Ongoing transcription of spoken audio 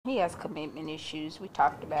He has commitment issues. We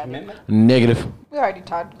talked about it. Negative. We already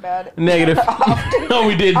talked about it. Negative. No,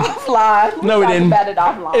 we didn't. Offline. No, we didn't. About it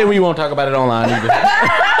offline. And we won't talk about it online either.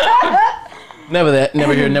 Never that.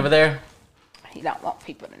 Never here. Never there. He don't want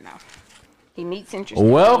people to know. He meets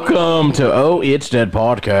interesting. Welcome to Oh It's Dead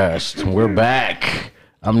Podcast. We're back.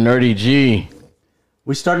 I'm Nerdy G.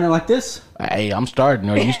 We starting it like this? Hey, I'm starting.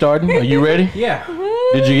 Are you starting? Are you ready? Yeah.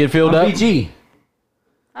 Did you get filled up? BG.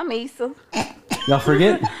 I'm Issa. Y'all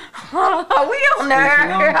forget? We on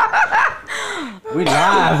there. We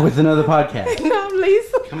live with another podcast. I'm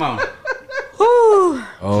Lisa. Come on.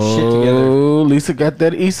 Oh, Shit together. Lisa got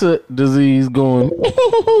that Issa disease going.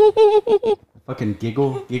 Fucking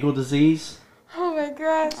giggle disease. Oh my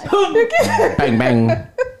gosh. Bang, bang.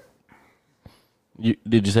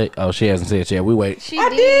 Did you say? Oh, she hasn't said it yet. We wait. She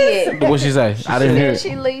did. What'd she say? I didn't hear it.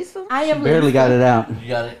 She Lisa. I am Barely got it out. You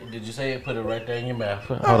got it? Did you say it? Put it right there in your mouth.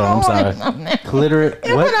 Hold on, I'm sorry. Clitoris.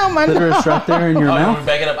 What? on my Clitoris right there in your Oh, mouth?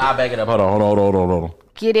 back it up. I'll back it up. Hold on.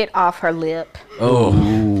 Get it off her lip. Oh,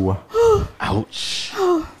 Ooh. ouch.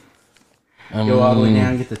 Go all the way down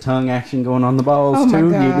and get the tongue action going on the balls Oh, my too.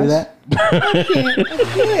 You do gosh. that?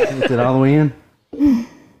 Get it all the way in?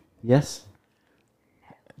 Yes?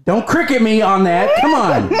 Don't cricket me on that. Come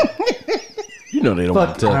on. You know they don't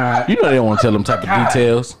want to tell. Alright. You know they don't want to tell them type of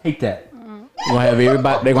details. Hate that. They're gonna have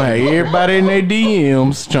everybody in their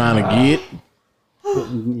DMs trying to get.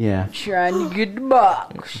 Yeah. Trying to get the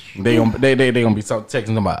box. They gonna be so texting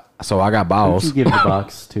them about. So I got You balls. give the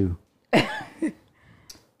box too.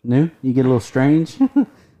 New? You get a little strange?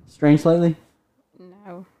 Strange lately?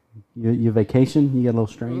 No. Your vacation? You get a little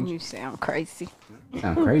strange? You sound crazy.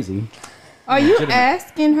 Sound crazy. Are you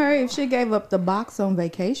asking her if she gave up the box on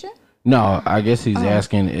vacation? No, I guess he's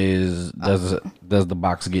asking is does the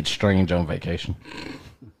box get strange on vacation?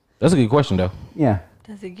 That's a good question though. Yeah.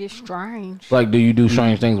 Does it get strange? Like, do you do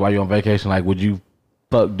strange things while you're on vacation? Like, would you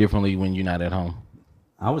fuck differently when you're not at home?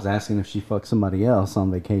 I was asking if she fucked somebody else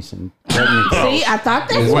on vacation. See, I thought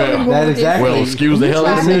that's what it That was. exactly. Well, excuse the hell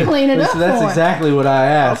out of Trying me. to clean it up That's for her. exactly what I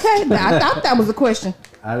asked. Okay, but I thought that was a question.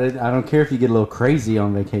 I don't care if you get a little crazy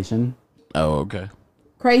on vacation. Oh, okay.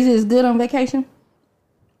 Crazy is good on vacation?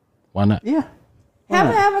 Why not? Yeah. Why Have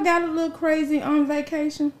not? I ever got a little crazy on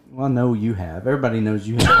vacation? Well, no, you have. Everybody knows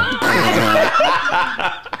you have.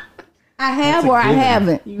 I have or I Given.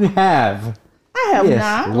 haven't? You have. I have Yes.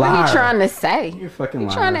 not. What are Liar. you trying to say? You're fucking You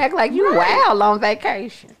lying. trying to act like you wild on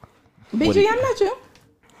vacation. BG, I'm not you.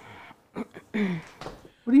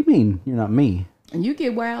 What do you mean? You're not me. And you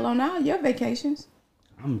get wild on all your vacations.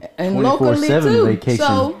 I'm And locally 24/7 too. vacation.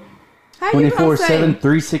 So, how you gonna 24/7, say?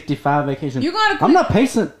 365 vacation. You're gonna I'm quit- not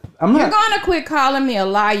patient. I'm You're not. gonna quit calling me a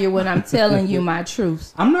liar when I'm telling you my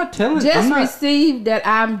truth. I'm not telling. Just I'm not, receive that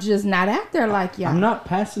I'm just not out there like y'all. I'm not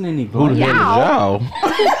passing any Who the blame. hell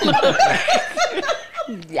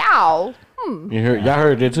is Y'all. y'all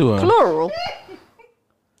heard that too, huh? Plural.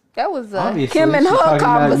 That was Obviously, him and she's her talking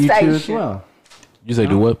about you too as conversation. well. You say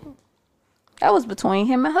do what? That was between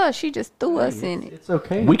him and her. She just threw us in it. It's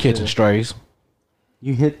okay. We to- catching strays.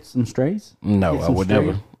 You hit some strays? No, Hit I some would strays?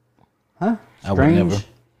 never. Huh? I would never.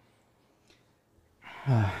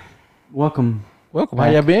 Welcome. Welcome. How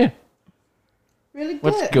y'all been? Really good.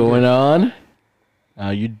 What's going on? How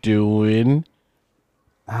you doing?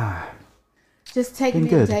 Just taking Been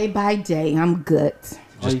it good. day by day. I'm good.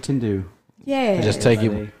 All you can do. Yeah. Just take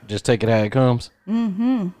buddy. it. Just take it how it comes.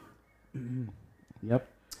 Yep.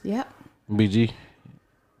 Yep. BG.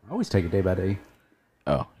 I always take it day by day.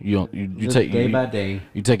 Oh, you don't. You Just take day you, by day.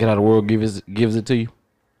 you take it how the world gives it to you.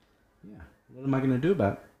 Yeah. What am I gonna do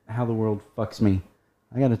about how the world fucks me?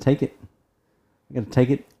 I gotta take it. I gotta take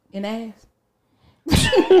it. In ass.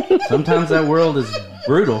 Sometimes that world is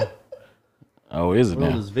brutal. Oh, is The it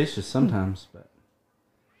world now? is vicious sometimes, but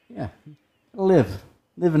yeah, live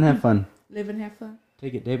and have fun. Live and have fun.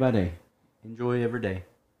 Take it day by day. Enjoy every day.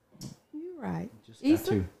 You're right. Just got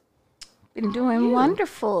Issa? to. Been doing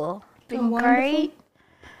wonderful. Been Doing wonderful? great.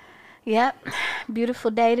 Yep. Beautiful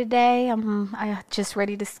day today. I just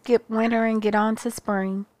ready to skip winter and get on to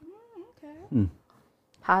spring. Okay.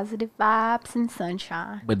 Positive vibes and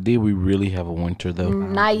sunshine. But did we really have a winter though?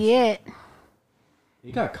 Not yet.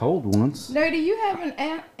 It got cold once. Nerdy, you haven't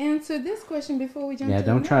answered this question before we jump Yeah, to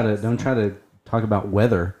don't the try to next. talk about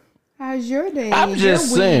weather. How's your day? I'm just your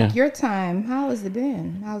saying. week, your time. How has it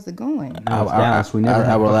been? How's it going? No, it's Dallas. We never I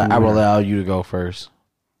have will fucking I will winter. allow you to go first.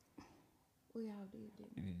 We all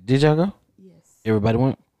did. Did y'all go? Yes. Everybody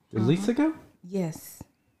went. Did Lisa go? Yes.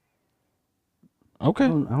 Okay. I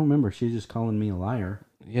don't remember. She's just calling me a liar.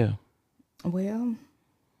 Yeah. Well,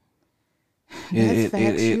 It- that's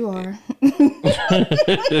facts. You are.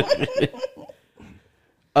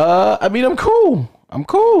 I mean, I'm cool. I'm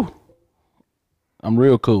cool. I'm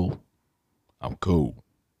real cool. I'm cool.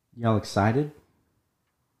 Y'all excited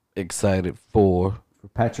Excited for. for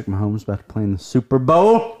Patrick Mahomes about to play in the Super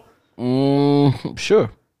Bowl?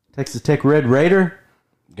 Sure. Texas Tech Red Raider.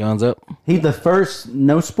 Guns up. He's the first,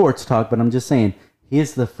 no sports talk, but I'm just saying, he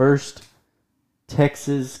is the first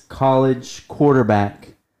Texas college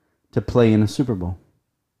quarterback to play in a Super Bowl.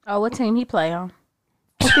 Oh, what team he play on?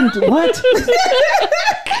 What?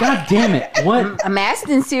 God damn it. What? I'm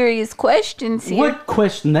asking serious questions here. What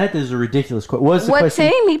question? That is a ridiculous question. What's the What question?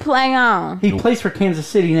 team he play on? He plays for Kansas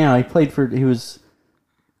City now. He was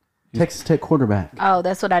Texas Tech quarterback. Oh,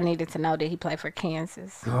 that's what I needed to know. Did he play for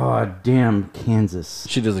Kansas? God damn Kansas.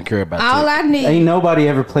 She doesn't care about All that. I need. Ain't nobody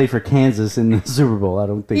ever played for Kansas in the Super Bowl, I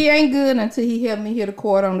don't think. He ain't good until he helped me hit a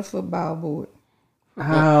quarter on the football board.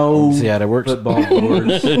 How See how that works? football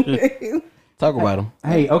boards. Talk about him.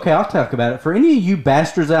 Hey, okay, I'll talk about it. For any of you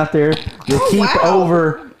bastards out there that keep wow.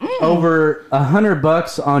 over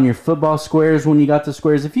 $100 on your football squares when you got the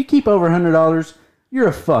squares, if you keep over $100, you're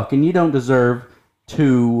a fuck and you don't deserve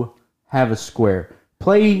to have a square.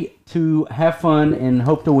 Play to have fun and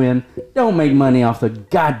hope to win. Don't make money off the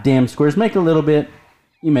goddamn squares. Make a little bit.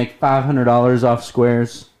 You make $500 off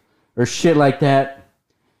squares or shit like that.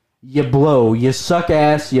 You blow. You suck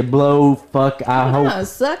ass. You blow. Fuck. I hope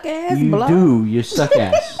Suck ass you blow. do. You suck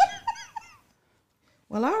ass.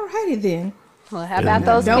 Well, alrighty then. Well, how about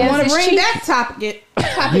those Don't want to Kansas bring Chiefs? that topic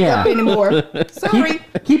Yeah. up anymore. Sorry.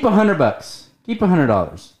 Keep $100. Keep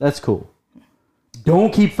 $100. That's cool.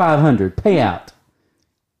 Don't keep 500. Pay out.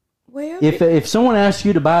 Well, If someone asks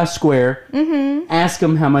you to buy a square, ask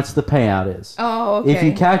them how much the payout is. oh, okay. If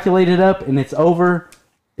you calculate it up and it's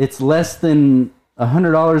less than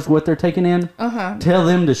 $100 what they're taking in, tell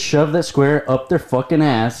them to shove that square up their fucking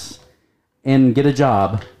ass and get a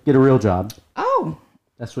job. Get a real job. oh,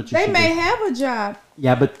 That's what you they should may do. have a job.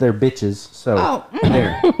 Yeah, but they're bitches. So Oh,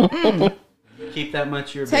 there. Keep that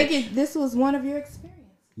much your take bitch. it. This was one of your experiences.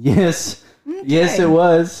 Yes. Yes, it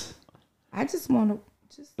was. I just want to.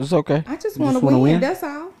 It's okay. I just You want to just wanna win. win? That's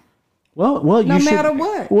all. Well, No you should. matter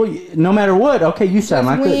what. Well, no matter what. Okay, you sound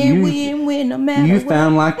Just like win. No matter you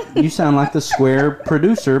what. you sound like the square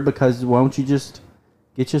producer because why don't you just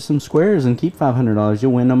get you some squares and keep $500?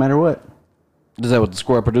 You'll win no matter what. Is that what the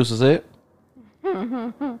square producer said?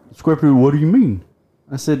 Square producer, what do you mean?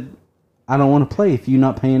 I said, I don't want to play if you're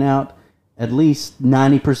not paying out at least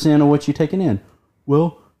 90% of what you're taking in.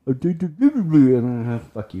 Well, fuck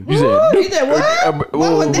you. You said. You said what?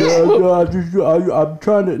 What was that? I'm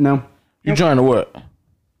trying to. No, You trying to what?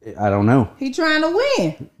 I don't know. He trying to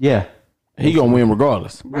win, Yeah, He gonna win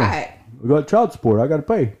regardless. right? we got child support. I got to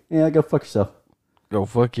pay. Yeah, go fuck yourself. Go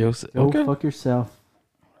fuck yourself. Go Okay. fuck yourself.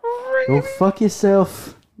 Go fuck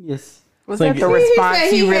yourself. Yes. Was Think that the it- He response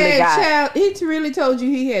said you really got? child. He really told you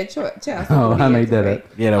he had child support. Oh, I He made had to that pay. up.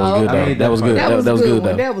 Yeah, that was Oh, good. I Though. made That was that good. part. That was a good one.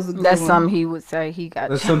 though. That was a good That's one. something he would say he got.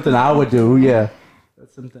 That's something I would do. Yeah.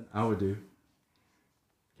 That's something I would do.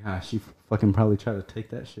 Gosh, you fucking probably try to take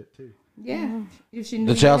that shit too. Yeah. If she knew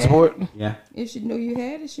The you child had support. Yeah. it- If she knew you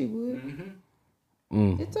had it, she would.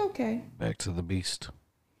 It's okay. Back to the beast.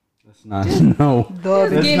 Let's not. No. Just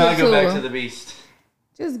Let's give not it go to back her. to the beast.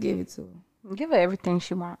 Just give it to her. Give her everything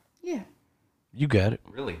she wants. Yeah. You got it.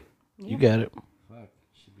 Really? You got it. Fuck.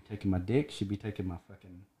 She'd be taking my dick. She'd be taking my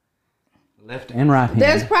fucking left and right hand.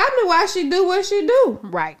 That's probably why she do what she do.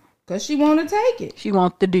 Right. Cause she want to take it. She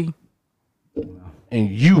want the D. And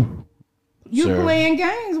you You Sir. playing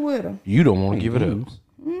games with her. You don't want to give it up.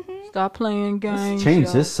 Stop playing games. Change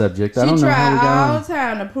y'all. this subject. I She don't know how we try got all on. the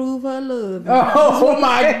time to prove her love. Oh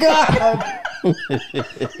my god!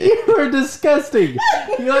 You are disgusting.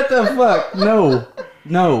 What the fuck? No,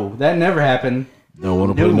 no, that never happened. Don't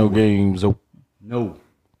want to play no games. Oh, No,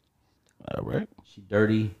 all right. she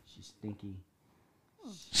dirty. She's stinky.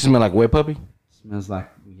 She smell like a wet puppy. Smells like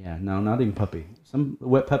no, not even puppy. Some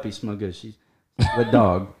wet puppies smell good. She's wet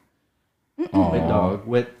dog. Wet dog.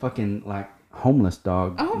 Wet fucking like homeless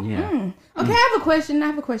dog. Oh, yeah. Okay, I have a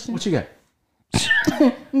question. What you got?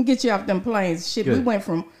 Let me get you off them planes. Shit, Good.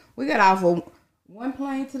 we got off of one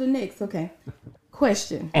plane to the next. Okay.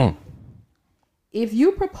 Question. If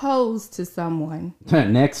you propose to someone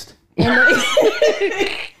Next.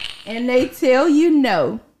 and they tell you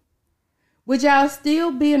no, would y'all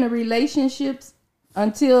still be in a relationship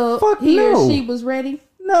until Fuck he no. or she was ready?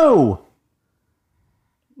 No.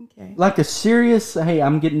 Okay. Like a serious. Hey,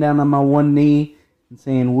 I'm getting down on my one knee and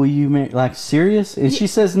saying, "Will you marry?" Like serious? And she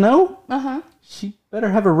says no. Uh-huh. She better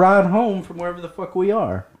have a ride home from wherever the fuck we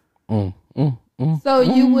are. So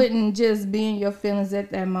you wouldn't just be in your feelings at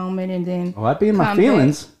that moment and then Oh, I'd be in my come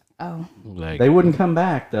feelings. back. Oh, Like They wouldn't come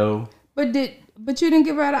back though. but you didn't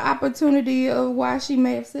give her the opportunity of why she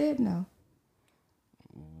may have said no.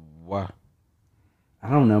 why? I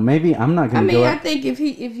don't know. Maybe I'm not I gonna mean, go. I think if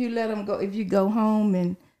you let him go, if you go home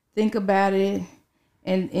and think about it,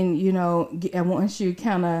 and you know, and once you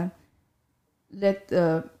kind of let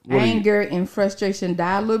the anger and frustration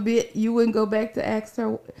die a little bit, you wouldn't go back to ask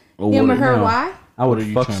her, him or her, no. why. I would are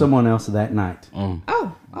you fuck trying to- someone else that night.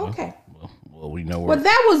 Oh, okay. Well, we know where. Well,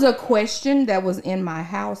 that was a question that was in my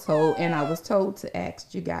household, and I was told to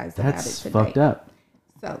ask you guys about it That's today. fucked up.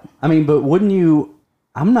 So I mean, but wouldn't you?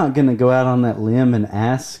 I'm not gonna go out on that limb and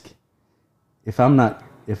ask if I'm not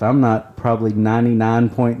probably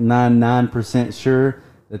 99.99% sure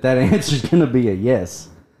that answer is gonna be a yes,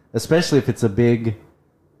 especially if it's a big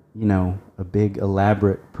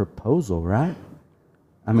elaborate proposal, right?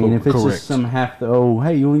 I mean, if it's Correct. just some hey,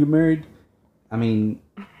 you want to get married? I mean,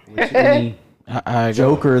 which any I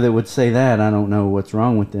joker that would say that, I don't know what's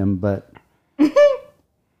wrong with them, but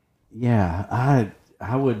yeah,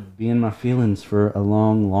 I would be in my feelings for a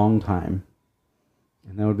long time,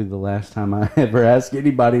 and that would be the last time I ever ask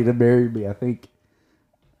anybody to marry me. I think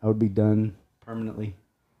I would be done permanently.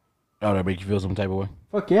 Oh, that make you feel some type of way.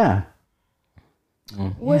 Fuck yeah.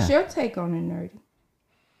 what's your take on it, Nerdy?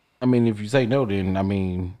 I mean, if you say no, then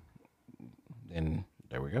then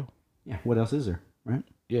there we go. Yeah. What else is there, right?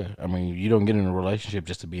 Yeah, I mean, you don't get in a relationship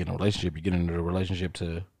just to be in a relationship. You get into a relationship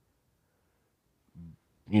to,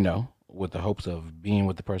 with the hopes of being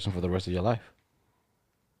with the person for the rest of your life.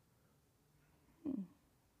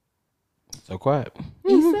 So quiet.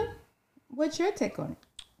 Issa, what's your take on it?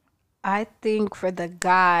 I think for the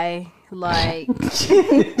guy, like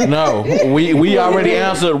No, we already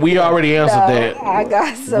answered. We already answered that. I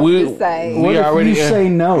got something We- to say. we What if already- you say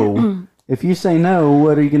no? If you say no,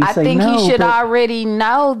 what are you going to I say think no? he should but- already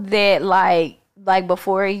know that, like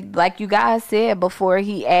before he, like you guys said, before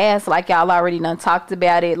he asked, like y'all already done talked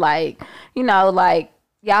about it, like like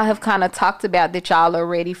y'all have kind of talked about that y'all are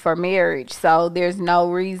ready for marriage. So there's no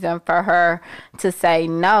reason for her to say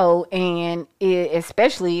no, and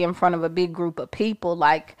especially in front of a big group of people.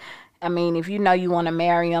 Like, I mean, if you know you want to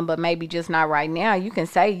marry him, but maybe just not right now, you can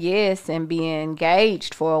say yes and be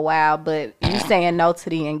engaged for a while. But you saying no to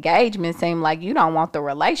the engagement seem like you don't want the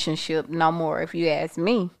relationship no more, if you ask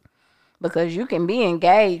me. Because you can be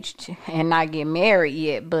engaged and not get married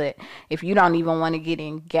yet. But if you don't even want to get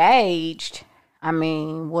engaged, I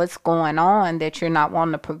mean, what's going on that you're not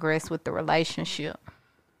wanting to progress with the relationship?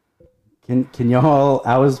 Can y'all?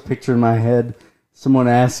 I was picturing in my head someone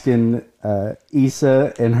asking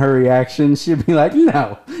Issa, and her reaction, she'd be like,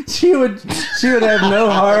 "No." She would have no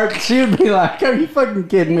heart. She would be like, "Are you fucking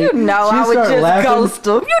kidding me?" No, She'd I would start just laughing. ghost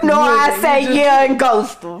them. You know, I say yeah and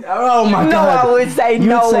ghost them. Oh my No, god! I would say you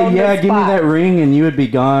no would say, on the "Yeah, give me spot. that ring," and you would be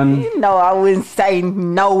gone. You know, I wouldn't say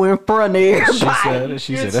no in front of everybody.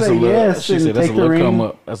 She You'd said that's say a little. yes She and said that's a take the little ring. come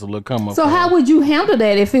up. That's a little come up. So how would you handle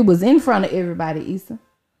that if it was in front of everybody, Issa?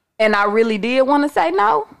 And I really did want to say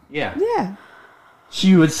no. Yeah. Yeah.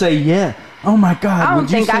 She would say, "Yeah." Oh my god! I don't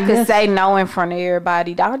would you think I say could yes? say no in front of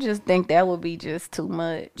everybody. I just think that would be just too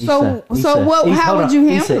much. So what? Issa, How hold would on. you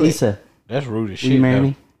handle it? Issa, That's rude as will shit. you marry though.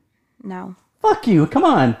 me? No. Fuck you! Come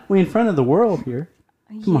on, we in front of the world here.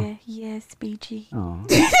 Yes, BG. Oh,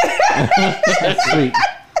 that's sweet.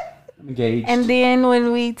 I'm engaged. And then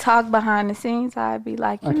when we talk behind the scenes, I'd be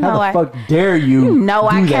like, Like, how the fuck dare you? no,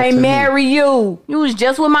 I do that can't to me? marry you. You was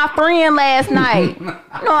just with my friend last night.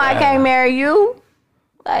 No, I can't marry you.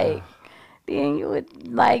 Like, then you would,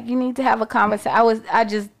 like, you need to have a conversation. I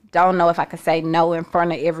just don't know if I could say no in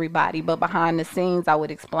front of everybody, but behind the scenes, I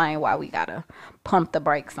would explain why we gotta pump the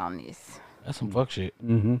brakes on this. That's some fuck shit.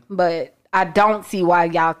 But I don't see why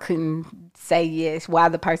y'all couldn't say yes, why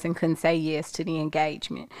the person couldn't say yes to the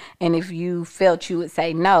engagement. And if you felt you would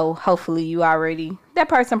say no, hopefully that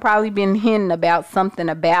person probably been hinting about something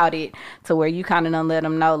about it to where you kind of done let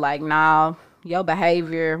them know, like, nah, your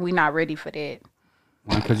behavior, we not ready for that.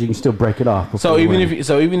 Because you can still break it off. So before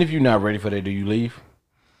the even if you're not ready for that, do you leave?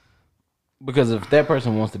 Because if that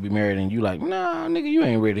person wants to be married and you like, nah, nigga, you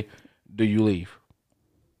ain't ready, do you leave?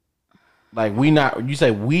 Like you say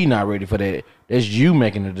we not ready for that. That's you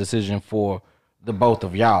making a decision for the both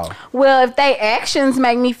of y'all. Well, if they actions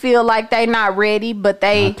make me feel like they not ready, but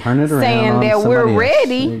they turn it around saying on that we're somebody else. There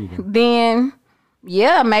ready, you go. then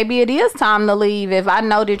yeah, maybe it is time to leave. If I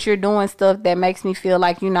know that you're doing stuff that makes me feel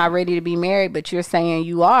like you're not ready to be married, but you're saying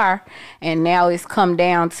you are, and now it's come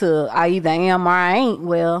down to I either am or I ain't.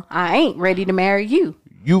 Well, I ain't ready to marry you.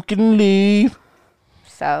 You can leave.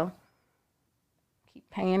 So keep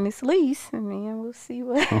paying this lease, and then we'll see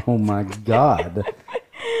what. Oh my god!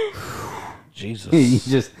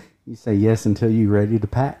 Jesus. You say yes until you ready to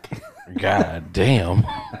pack. God damn.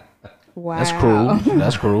 Wow. That's cruel.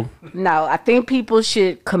 That's cruel. No, I think people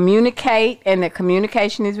should communicate, and that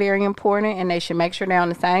communication is very important, and they should make sure they're on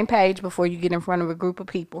the same page before you get in front of a group of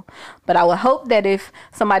people. But I would hope that if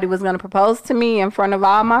somebody was going to propose to me in front of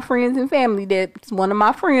all my friends and family, that one of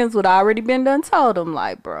my friends would already been done told them,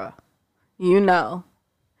 like, bruh, you know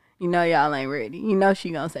y'all ain't ready. You know she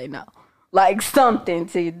gonna say no. Like something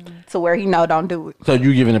to where he know don't do it. So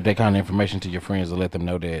you giving up that kind of information to your friends to let them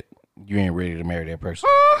know that you ain't ready to marry that person?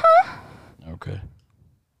 Okay.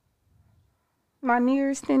 My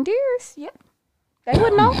nearest and dearest, yep. They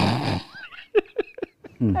would know.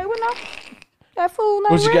 They would know. That fool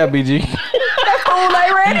ain't What you got, ready. BG?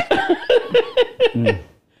 That fool ain't ready.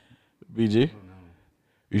 BG?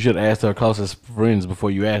 You should have asked her closest friends before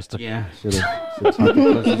you asked her. Yeah, should have talked to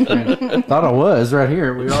closest friend. Thought I was right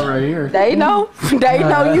here. We all right here. They know. They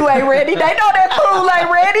know you ain't ready. They know that fool ain't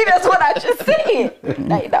ready. That's what I just said.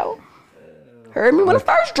 They know. Heard me when I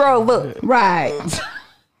first drove up. Right.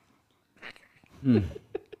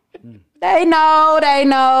 They know.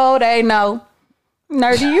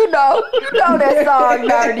 Nerdy, you know that song,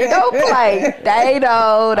 Nerdy. Don't play. They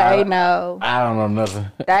know. I don't know nothing.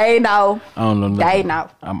 They know. I don't know nothing. They know.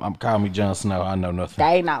 I'm calling me Jon Snow. I know nothing.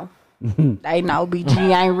 They know. They know. BG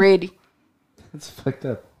ain't ready. It's fucked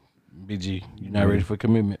up. BG, you not ready for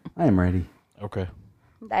commitment? I am ready. Okay.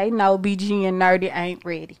 They know BG and Nerdy ain't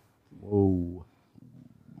ready. Whoa.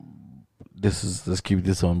 Let's keep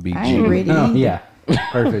this on BG. I ain't ready. Oh, yeah.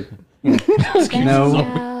 Perfect.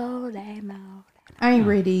 No. They know. I ain't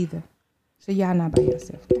ready either. So y'all not by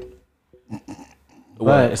yourself.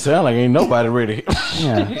 Well, it sounds like ain't nobody ready.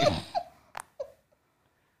 Yeah.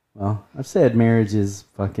 Well, I've said marriage is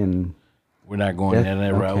fucking. We're not going down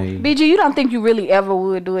that route. okay. BG, you don't think you really ever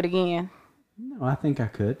would do it again? No, I think I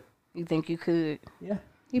could. You think you could? Yeah.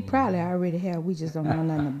 He probably already have. We just don't know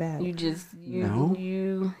nothing about You it. just No.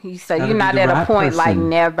 you so Gotta you're be not the at a right point like person.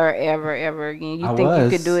 never ever again. You I think you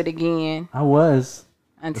was. could do it again I was.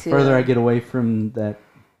 The until further I get away from that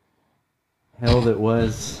hell that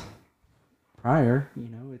was prior,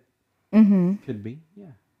 it could be. Yeah.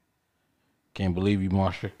 Can't believe you,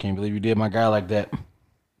 Marsha. Can't believe you did my guy like that.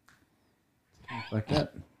 Like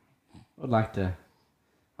that. I would like to.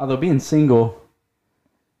 Although being single,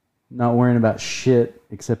 not worrying about shit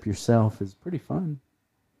except yourself is pretty fun.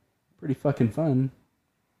 Pretty fucking fun.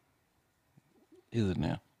 Is it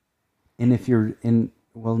now? And if you're in,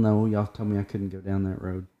 well, no, y'all told me I couldn't go down that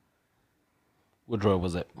road. What road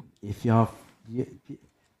was that? If y'all,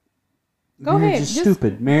 Go marriage ahead, is just-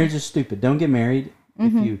 stupid. Marriage is stupid. Don't get married.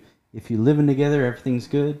 If you living together, everything's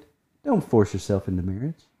good. Don't force yourself into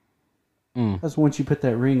marriage. Because once you put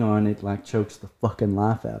that ring on, it like chokes the fucking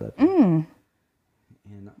life out of you.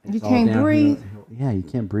 And it's You all can't downhill. breathe. Yeah, you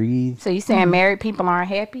can't breathe. So you saying married people aren't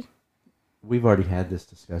happy? We've already had this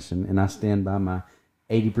discussion, and I stand by my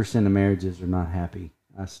 80% of marriages are not happy.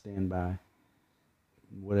 I stand by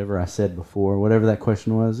whatever I said before, whatever that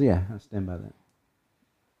question was. Yeah, I stand by that.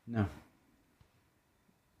 No.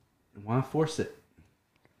 Why force it?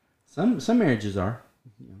 Some marriages are.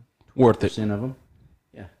 Worth it. 20% of them.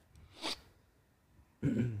 Yeah.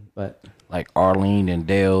 But Like Arlene and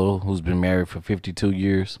Dale, who's been married for 52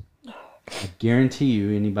 years. I guarantee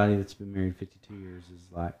you, anybody that's been married 52 years is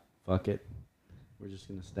like, fuck it. We're just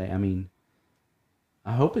going to stay. I mean,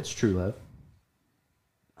 I hope it's true love.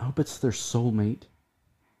 I hope it's their soulmate.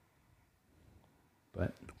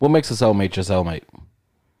 But What makes a soulmate your soulmate?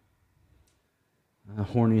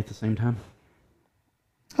 horny at the same time.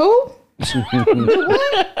 Who?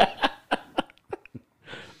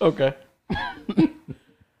 Okay.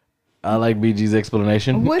 I like BG's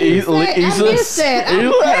explanation. What did he say? I missed that.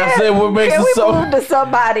 I said what makes Can a we soul. move to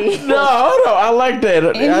somebody? No, I like that.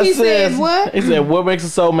 And he said what? He said what makes a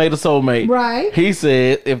soulmate? Right. He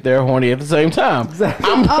said if they're horny at the same time. Exactly.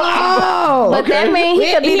 Oh. But that means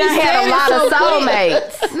he could be He done had said a it lot so of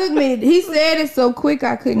soulmates. quick. Look, man, he said it so quick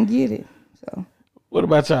I couldn't get it. So What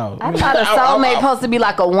about y'all? I thought a soulmate supposed to be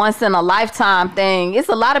like a once in a lifetime thing. It's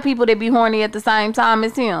a lot of people that be horny at the same time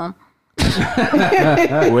as him.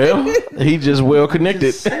 Well, he just well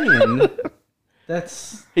connected. Saying,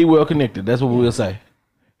 that's He well connected. That's what we'll say.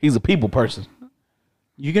 He's a people person.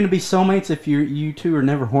 you gonna be soulmates if you two are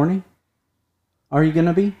never horny? Are you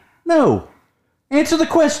gonna be? No. Answer the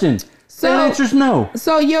question. So- the answer's no.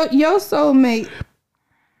 So your soulmate,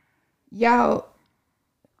 y'all,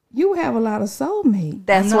 you have a lot of soulmates.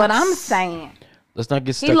 That's what I'm saying. Let's not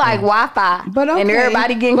get stuck. He like on- Wi-Fi, But okay. and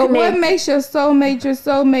everybody getting But connected. what makes your soulmate your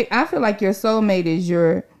soulmate? I feel like your soulmate is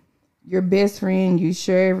your best friend. You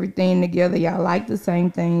share everything together. Y'all like the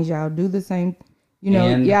same things. Y'all do the same.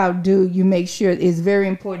 And- y'all do. You make sure it's very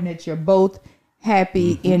important that you're both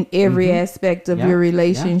happy in every aspect of Yeah, your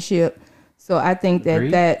relationship. So I think that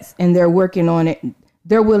Agreed. and they're working on it.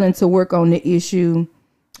 They're willing to work on the issue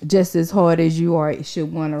just as hard as you are.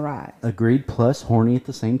 Should one arise. Agreed. Plus horny at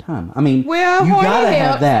the same time. I mean, Well, you horny gotta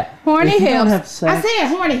helps. have that. Horny If you don't helps. have sex, I said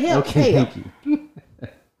horny helps. okay, Hell. thank you.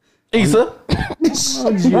 Issa,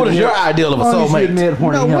 what is your ideal of a As long as you soulmate? admit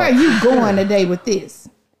horny No, where are helps. you going today with this?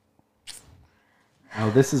 Oh,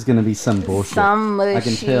 this is gonna be some bullshit. Some I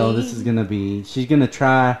can tell mushy. this is gonna be. She's gonna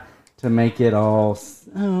try to make it all.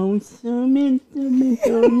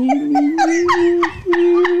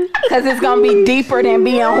 Because it's going to be deeper than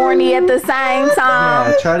being horny at the same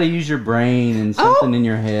time. Yeah, try to use your brain and something in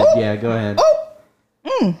your head. Yeah, go ahead.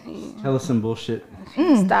 Tell us some bullshit.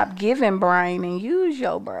 Stop giving brain and use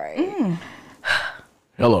your brain.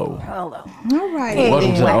 Hello. Hello. All right.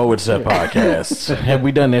 Welcome to the Anyway. Oh It's That podcast. Have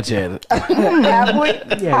we done that yet? Have we?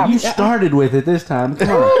 Yeah, you started with it this time. Come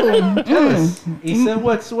on. Tell us. Issa,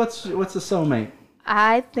 what's a soulmate?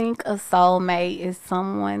 I think a soulmate is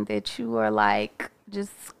someone that you are like,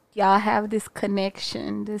 just y'all have this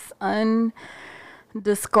connection, this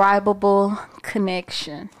undescribable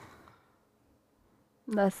connection.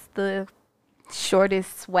 That's the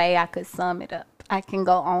shortest way I could sum it up. I can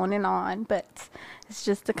go on and on, but it's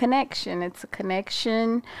just a connection. It's a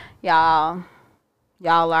connection. Y'all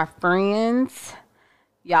are friends.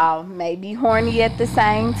 Y'all may be horny at the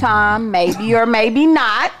same time, maybe or maybe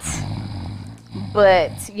not.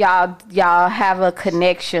 But y'all have a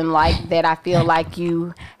connection like that. I feel like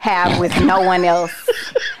you have with no one else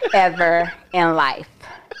ever in life.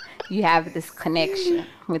 You have this connection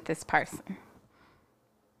with this person,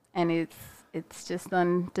 and it's just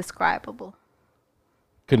undescribable.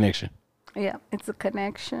 Connection. Yeah, it's a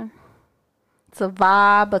connection. It's a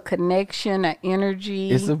vibe, a connection, an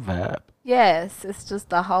energy. It's a vibe. Yes, it's just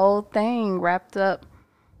the whole thing wrapped up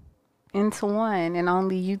into one, and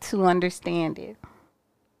only you two understand it.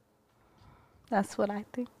 That's what I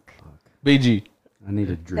think. BG. I need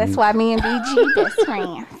a drink. That's why me and BG best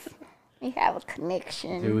friends. We have a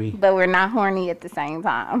connection, Do we? but we're not horny at the same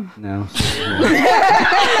time. No.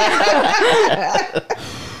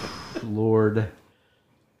 Lord.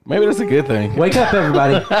 Maybe that's a good thing. Wake up,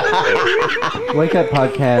 everybody. Wake up,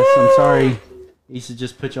 podcast. I'm sorry. Issa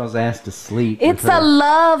just put y'all's ass to sleep. with It's a her-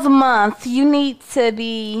 love month. You need to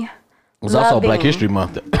be It's also Black loving. History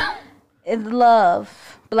Month. It's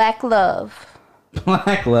love, black love.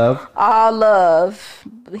 black love. All love.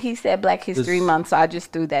 He said Black History Does- Month, so I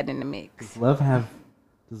just threw that in the mix.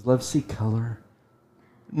 Does love see color?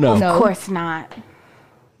 No. No. Of course not.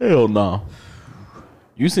 Hell no.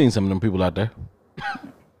 You seen some of them people out there.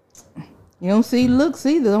 You don't see looks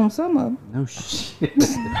either on some of them. No shit.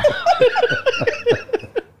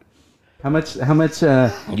 How much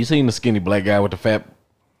You seen the skinny black guy with the fat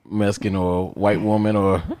Mexican or white woman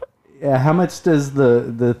or how much does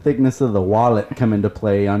the thickness of the wallet come into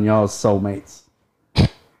play on y'all's soulmates?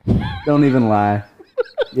 Don't even lie.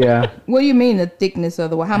 Yeah. What do you mean the thickness of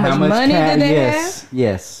the? How much money ca- do they yes, have?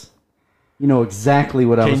 Yes. You know exactly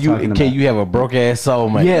what I was talking about. can you have a broke ass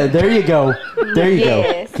soulmate? Yeah, there you go. There you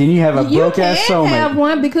Yes. go. Can you have a You broke can ass have soulmate?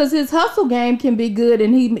 one because his hustle game can be good,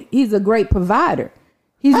 and he's a great provider.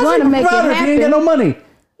 He's How's going he to make it provider if he ain't got happen. no money.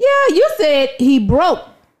 Yeah, you said he broke.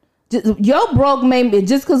 Your broke maybe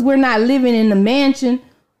just because we're not living in the mansion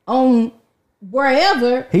on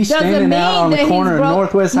wherever. He's doesn't standing out mean on the that corner he's of broke.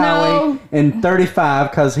 Northwest No. Highway and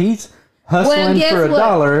 35 because he's hustling Well, guess for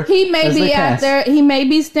what? $1. He may as be the out cast. there. He may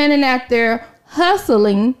be standing out there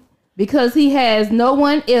hustling because he has no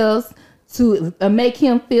one else to make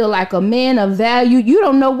him feel like a man of value. You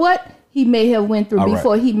don't know what he may have went through All right.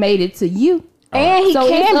 before he made it to you. And he So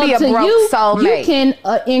it's can up be a to broke you. soulmate. You can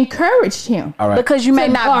encourage him. All right. Because you may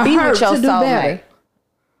To- not or be her with your to do better. soulmate.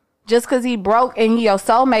 Just because he broke and he your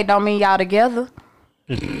soulmate don't mean y'all together.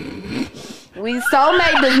 We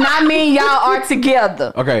soulmate does not mean y'all are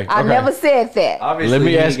together. Okay, I okay. never said that. Obviously, Let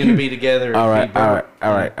me he ain't ask gonna you- be together. all if right, he all broke.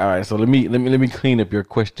 right, all right. So let me clean up your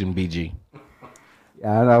question, BG.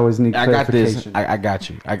 Yeah, I always need I got this. clarification. I got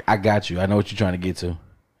you. I got you. I know what you're trying to get to.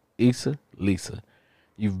 Issa, Lisa,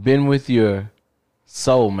 you've been with your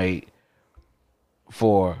soulmate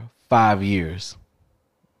for 5 years.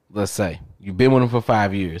 Let's say you've been with him for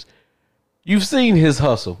 5 years. You've seen his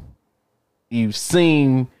hustle. You've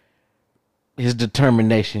seen his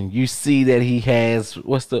determination. You see that he has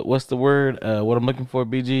what's the word? What I'm looking for,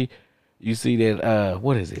 BG. You see that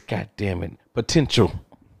what is it? God damn it, potential.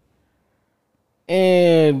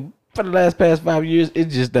 And for the past 5 years, it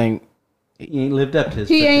just ain't. He ain't lived up to his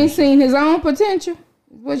He ain't potential. seen his own potential.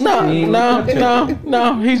 What you saying?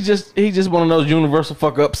 No. He's just one of those universal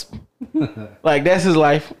fuck ups. Like that's his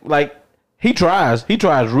life. Like he tries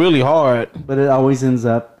really hard, But it always ends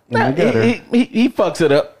up in the gutter. he fucks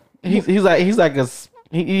it up. He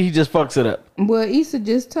just fucks it up. Well, Issa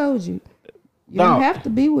just told you. You don't have to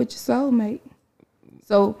be with your soulmate.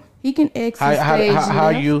 So he can exit stage How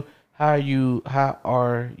left.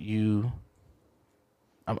 are you?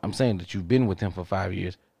 I'm saying that you've been with him for 5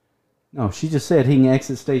 years. No, she just said he can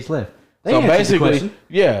exit stage left. They So answered the basically, question.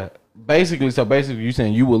 yeah. Basically, you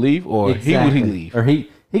saying you will leave or he would leave? Or he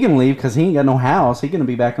can leave because he ain't got no house. He gonna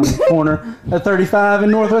be back on the corner of 35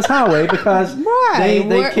 and Northwest Highway because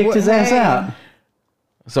they kicked his ass out.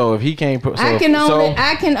 So if he can't, I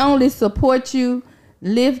can only support you,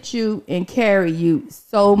 lift you, and carry you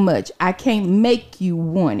so much. I can't make you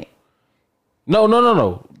want it. No.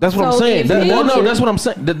 That's what I'm So saying. if That's what I'm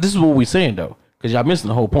saying. This is what we're saying though, because y'all missing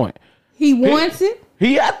the whole point. He wants it.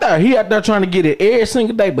 He out there trying to get it every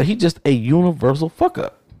single day, but he just a universal fuck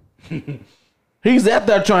up. He's out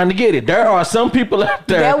there trying to get it. There are some people out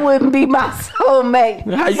there. That wouldn't be my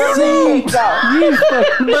soulmate. How you see?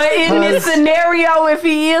 But in this scenario, if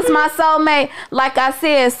he is my soulmate, like I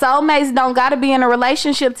said, soulmates don't got to be in a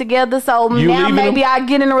relationship together. So You now leaving maybe him? I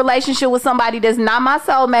get in a relationship with somebody that's not my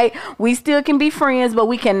soulmate. We still can be friends, but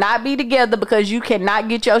we cannot be together because you cannot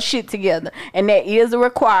get your shit together. And that is a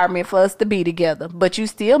requirement for us to be together. But you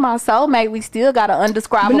still my soulmate. We still got an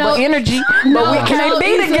undescribable energy, but we can't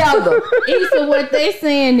be together. Issa, what they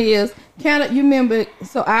saying is, you remember,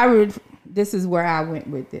 so this is where I went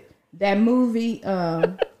with it. That movie,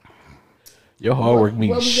 Your hard work what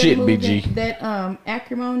means was shit, that movie? BG. That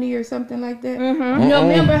Acrimony or something like that. Mm-hmm. You know,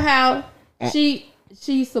 remember how she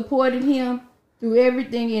supported him through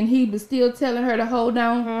everything, and he was still telling her to hold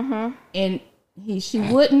on, and she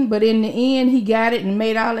wouldn't. But in the end, he got it and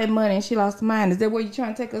made all that money, and she lost her mind. Is that where you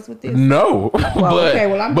trying to take us with this? No, I'm but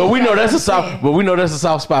just we know trying that's to a soft. understand. But we know that's a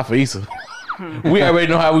soft spot for Issa. We already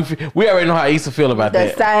know how we already know how Issa feel about The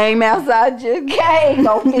that. same outside your game.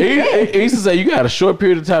 Issa said you got a short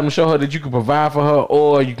period of time to show her that you can provide for her,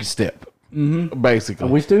 or you can step. Basically,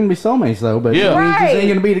 We still gonna be soulmates though, but Yeah. we just Right. ain't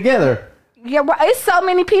gonna be together. Yeah, right. It's so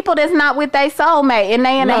many people that's not with their soulmate, and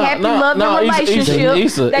they in a happy, loving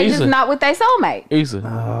relationship. They just not with their soulmate.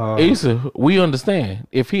 Issa, we understand.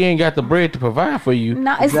 If he ain't got the bread to provide for you,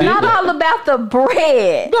 No, it's not all about the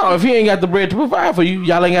bread. no. If he ain't got the bread to provide for you,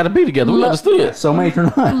 y'all ain't got to be together. We understood. Soulmate or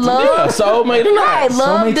not. Love, Yeah, soulmate or not. right,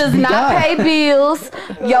 love Soulmates does be not God. pay bills.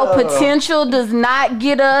 Your potential does not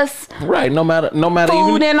get us Right. No matter. food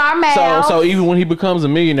Even in our mouth. so even when he becomes a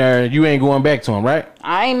millionaire, you ain't going back to him, right?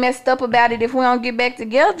 I ain't messed up about it if we don't get back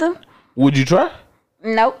together. Would you try?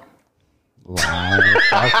 Nope.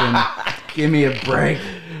 Give me a break.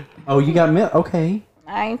 Oh, you got milk? Okay.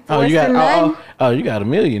 I ain't Oh, forcing you got nothing. you got $1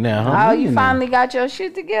 million now, huh? Oh, you finally got your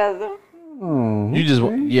shit together. Oh, You just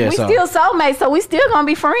yeah. We So still soulmates, so we still gonna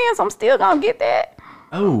be friends. I'm still gonna get that.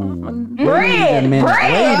 oh. Bread, minute,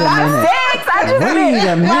 bread, wait a not minute. sex. I just Wait meant,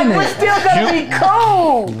 a like, we're minute. still gonna be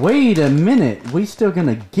cool. Wait a minute. We still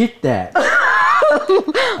gonna get that.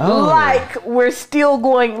 Like we're still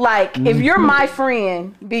going. Like if you're my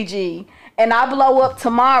friend, BG, and I blow up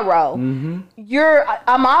tomorrow, you're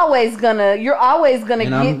always gonna And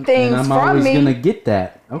get things I'm from always me. gonna get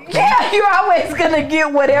that. Okay. Yeah, you're always gonna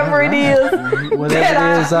get whatever it is.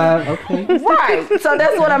 Whatever it is, okay. Right. So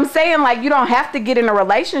that's what I'm saying. Like you don't have to get in a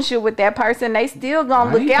relationship with that person. They still gonna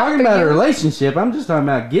I look ain't out talking for about a you. relationship. I'm just talking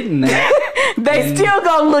about getting that. They still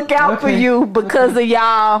gonna look out for Okay. you because of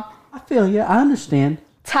y'all I feel you. I understand.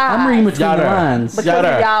 ties. I'm reading between Y'all the there. lines. because Y'all of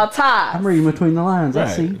there. y'all ties. I'm reading between the lines. I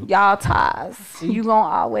Right. see. Y'all ties. You gonna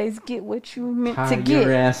always get what you meant Tie to your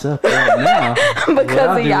get ass up right now. because What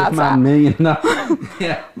I'll of do y'all with my ties. $1 million.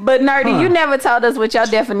 Yeah. But Nerdy, Huh. you never told us what your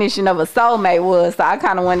definition of a soulmate was, so I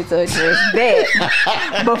kind of wanted to address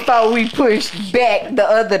that before we push back the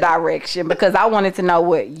other direction because I wanted to know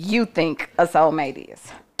what you think a soulmate is.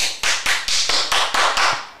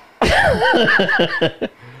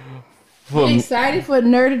 You excited for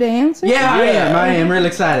Nerdy to answer? Yeah, I am real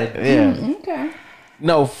excited. yeah. Okay.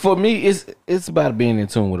 No, for me, it's about being in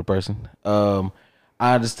tune with a person. I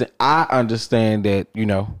understand that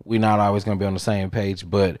we're not always gonna be on the same page,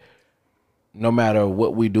 but no matter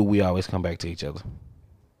what we do, we always come back to each other.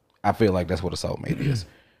 I feel like that's what a soulmate is.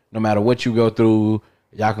 No matter what you go through,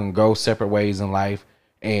 y'all can go separate ways in life,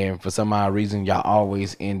 and for some odd reason, y'all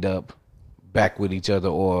always end up back with each other,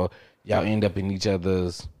 or y'all end up in each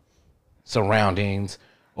other's surroundings,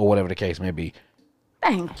 or whatever the case may be.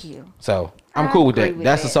 Thank you. So I'm I cool with agree that. with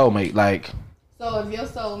That's that. a soulmate. Like, So if your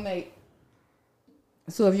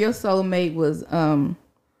soulmate was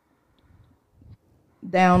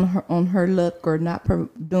down on her luck or not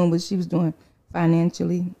doing what she was doing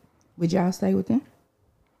financially, would y'all stay with them?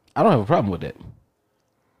 I don't have a problem with that.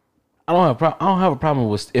 I don't have a problem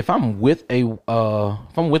with if I'm with a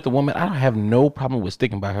woman. I don't have no problem with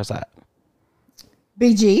sticking by her side.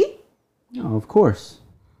 BG? Oh, of course,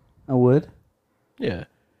 I would. Yeah,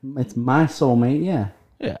 It's my soulmate. Yeah.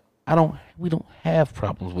 yeah. We don't have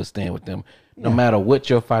problems with staying with them, no matter what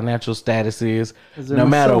your financial status is, 'Cause they're no my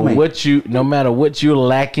matter soulmate. no matter what you're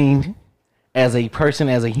lacking as a person,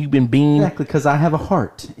 as a human being. Exactly, because I have a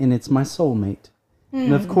heart and it's my soulmate.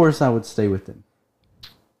 And of course I would stay with them.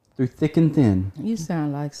 Through thick and thin. You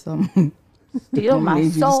sound like some. Still my need you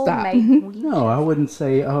to stop. soulmate. No, I wouldn't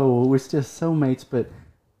say, oh, we're still soulmates, but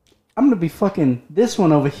I'm going to be fucking this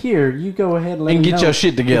one over here. You go ahead and let And me get know your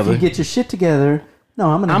shit together. If you get your shit together. No,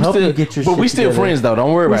 I'm going to help you get your shit together. But we still friends though.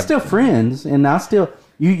 Don't worry We're about still friends, and I'll still,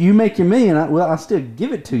 you make your million, I'll still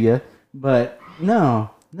give it to you, but no,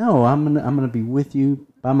 I'm gonna be with you,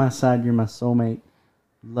 by my side. You're my soulmate.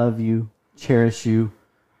 Love you, cherish you,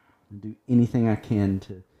 do anything I can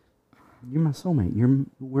to. You're my soulmate.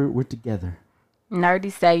 We're together.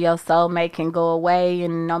 Nerdy say your soulmate can go away,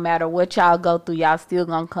 and no matter what y'all go through, y'all still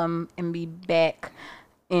gonna come and be back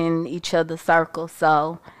in each other's circle.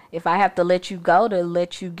 So if I have to let you go to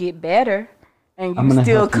let you get better, and I'm you gonna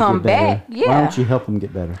still help you come get better. back, yeah. Why don't you help them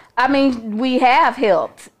get better? I mean, we have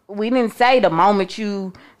helped. We didn't say the moment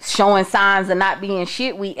you showing signs of not being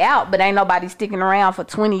shit, we out. But ain't nobody sticking around for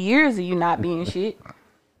 20 years of you not being shit.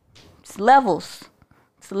 It's levels.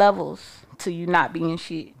 It's levels to you not being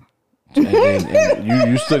shit. and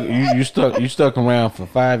you stuck around for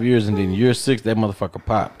 5 years, and then year 6, that motherfucker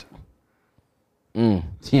popped.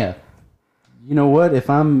 Yeah. You know what? If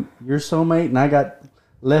I'm your soulmate and I got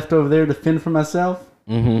left over there to fend for myself,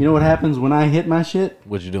 you know what happens when I hit my shit?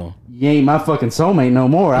 What you doing? You ain't my fucking soulmate no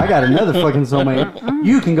more. I got another fucking soulmate.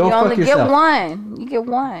 You can go You fuck only yourself. get one. You get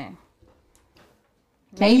one.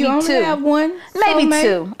 Can you only two. have one? Maybe soulmate?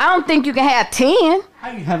 2. I don't think you can have 10.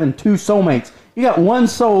 How you having 2 soulmates? You got one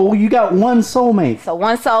soul. You got one soulmate. So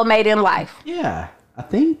one soulmate in life. Yeah, I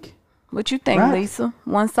think. What you think, Right. Lisa?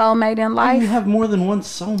 One soulmate in How you life? have more than one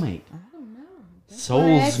soulmate? I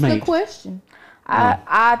asked the Soulmate. question.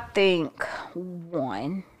 I think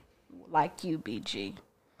one. Like you, BG.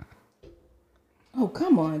 Oh,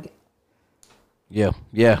 come on. Yeah.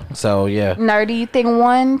 So yeah, Nerdy, you think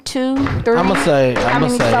 1, 2, 3? I'm gonna say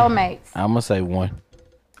soulmates? I'm gonna say one.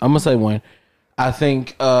 I'm gonna say one. I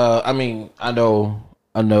think. I mean, I know.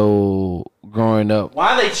 Growing up,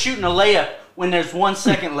 Why are they shooting a layup when there's 1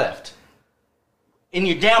 second left? And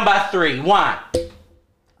you're down by 3. Why?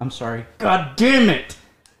 I'm sorry. God damn it.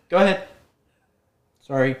 Go ahead.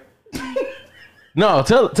 Sorry. no.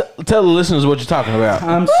 Tell the listeners what you're talking about.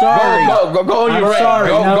 I'm sorry. Go on your I'm rant. sorry.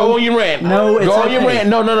 Go No. on your rant. No, it's go on your okay. rant.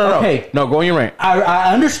 No. Okay. No, go on your rant.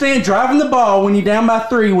 I understand driving the ball when you're down by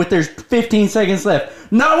 3 with there's 15 seconds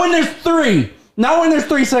left. Not when there's 3. Not when there's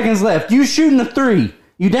 3 seconds left. You shooting a 3.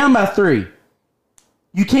 You down by 3.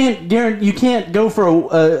 You can't go for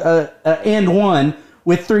a and 1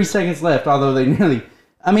 with 3 seconds left. Although they nearly,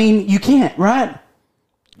 I mean, you can't, right?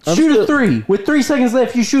 Shoot a 3 with 3 seconds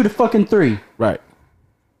left. You shoot a fucking 3. Right.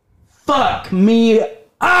 Fuck me.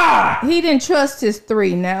 Ah. He didn't trust his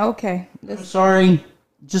 3. Now, okay. I'm sorry.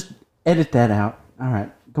 Just edit that out. All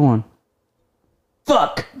right, go on.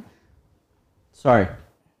 Fuck. Sorry.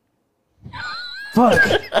 Fuck.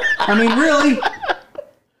 I mean, really?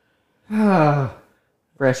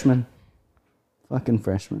 Freshman. Fucking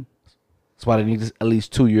freshman. That's why they need at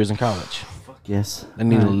least 2 years in college. Fuck yes. They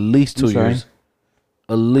need All at right. least 2 I'm sorry. years.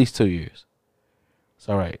 At least 2 years. It's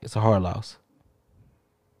all right. It's a hard loss.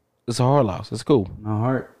 It's a hard loss. It's cool. My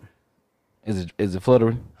heart. Is it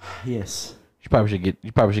fluttering? Yes. You probably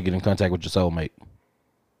should get in contact with your soulmate.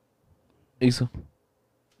 Issa,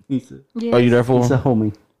 He's a, Yes. are you there for he's a him?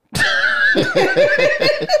 homie.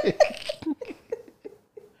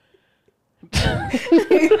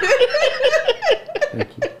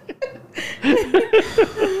 Thank you.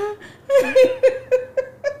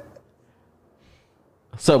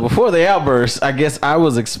 So before the outburst, I guess I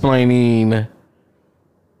was explaining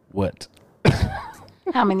what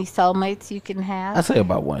How many soulmates you can have? I say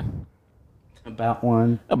about one. About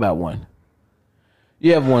one. About one.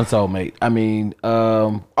 You have one soulmate. I mean,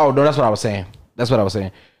 oh no, that's what I was saying. Shit,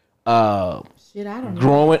 I don't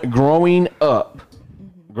know.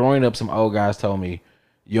 Growing up, some old guys told me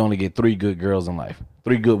you only get 3 good girls in life,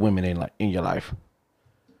 3 good women in your life.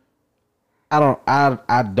 I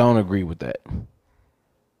don't agree with that.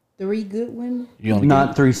 3 good women? You only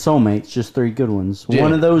Not 3 soulmates, just 3 good ones. Yeah.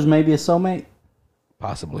 One of those may be a soulmate.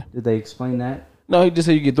 possibly. Did they explain that? No, he just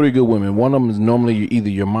said you get 3 good women. One of them is normally either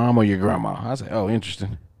your mom or your grandma. I say, oh,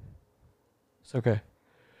 interesting. It's okay.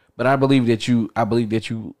 But I believe that you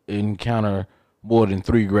encounter more than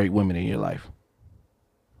 3 great women in your life.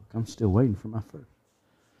 I'm still waiting for my first.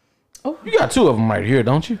 You got 2 of them right here,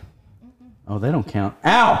 don't you? Oh, they don't count. Ow!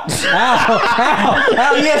 Ow! Ow!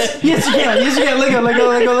 Ow! Yes, yes, you can. Yes, you can. Let go, let go,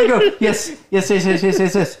 let go, let go. Yes, yes, yes, yes, yes,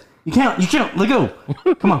 yes, yes. You count, you count. Let go.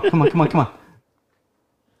 Come on, come on, come on, come on.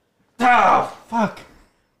 Oh, fuck.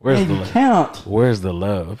 Where's Hey, the you love? count. Where's the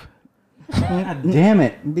love? God damn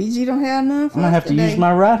it. BG don't have none for I'm gonna us have to today. use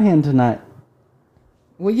my right hand tonight.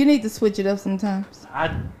 Well, you need to switch it up sometimes.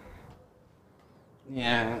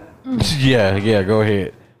 Yeah. Yeah, go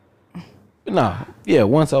ahead. But no, yeah,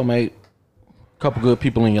 one soulmate, couple good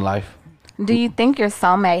people in your life. Do you think your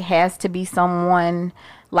soulmate has to be someone,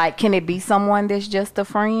 like, can it be someone that's just a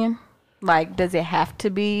friend? Like, does it have to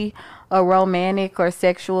be a romantic or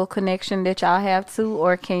sexual connection that y'all have to,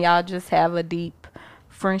 or can y'all just have a deep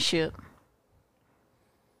friendship?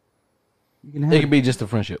 You can have It could be just a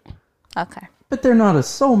friendship. Okay. But they're not a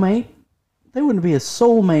soulmate. They wouldn't be a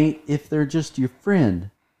soulmate if they're just your friend.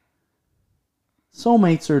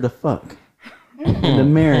 Soulmates are to fuck. And to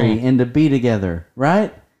marry and to be together,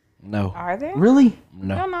 right? No, Are there? Really? You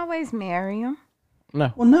no, don't always marry them.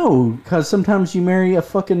 no. Well, no, because sometimes you marry a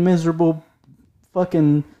fucking miserable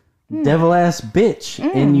fucking devil ass bitch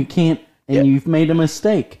and you can't, and you've made a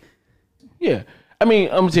mistake. Yeah, I mean,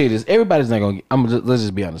 I'm gonna tell you this. Everybody's not gonna. Let's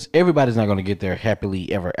just be honest. Everybody's not gonna get there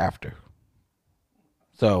happily ever after.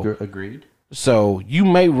 So, Agreed. so you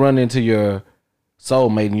may run into your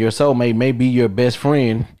soulmate, and your soulmate may be your best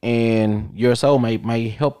friend, and your soulmate may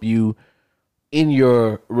help you in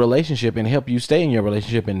your relationship and help you stay in your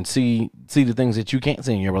relationship and see the things that you can't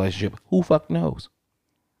see in your relationship. Who fuck knows?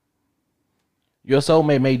 Your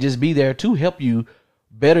soulmate may just be there to help you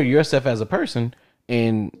better yourself as a person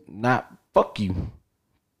and not fuck you.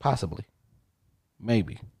 Possibly.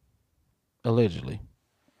 Maybe. Allegedly.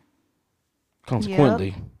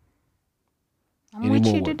 Consequently. I'm Any with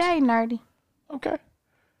more you words? today, nerdy. Okay.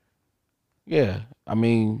 Yeah. I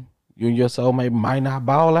mean, you and your soulmate might not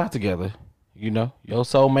ball out together. You know, your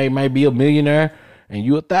soulmate might be a millionaire and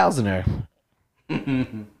you a thousandaire.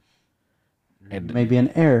 And Maybe an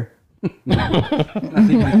heir.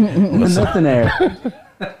 Nothing heir.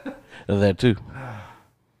 that too.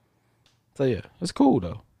 So yeah, it's cool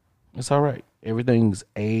though. It's all right. Everything's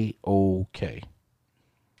A-OK.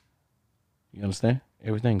 You understand?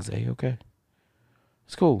 Everything's A-OK.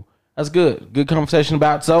 It's cool. That's good. Good conversation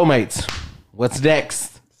about soulmates. What's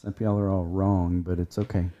next? Some y'all are all wrong, but it's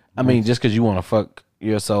okay. I mean, just because you want to fuck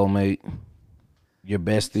your soulmate, your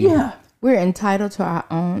bestie. Yeah. We're entitled to our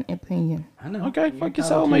own opinion. I know. Okay, fuck your Entitled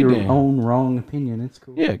to soulmate your then. own wrong opinion. It's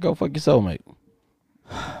cool. Yeah, go fuck your soulmate.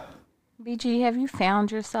 BG, have you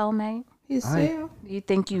found your soulmate? Yourself. Do you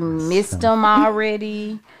think you missed them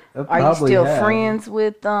already? I Are you probably still have. friends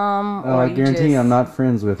with them? Oh, I guarantee I'm not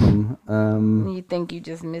friends with them. You think you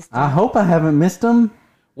just missed them? I hope I haven't missed them.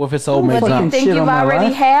 What if his soulmate's But do fucking you not? think shit you've on my already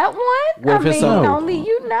life? had one? What if I it's mean, so? only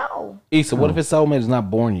you know. Issa, what if his soulmate is not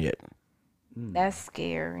born yet? That's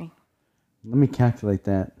scary. Let me calculate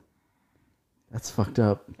that. That's fucked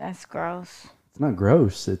up. That's gross. It's not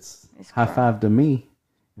gross. It's high gross. five to me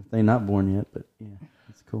if they're not born yet. But yeah,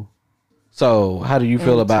 it's cool. So how do you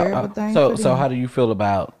feel And terrible about thing so for so them. how do you feel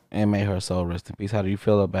about, and may her soul rest in peace, how do you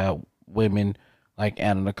feel about women like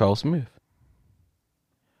Anna Nicole Smith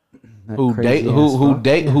That who crazy date ass fuck.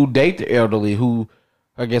 who date the elderly, who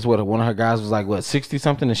I guess what, one of her guys was like what 60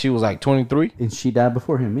 something and she was like 23? And she died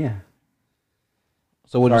before him. Yeah.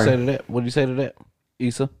 So what do you Sorry. say to that? What do you say to that?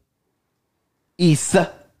 Issa?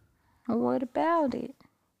 Issa. What about it?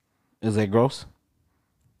 Is that gross?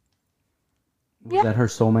 Was Yeah. that her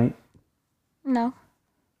soulmate? No,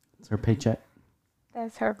 It's her paycheck.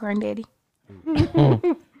 that's her granddaddy. That's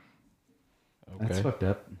Okay. fucked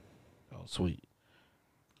up. Oh, sweet.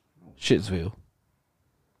 Shitsville.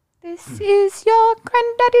 This is your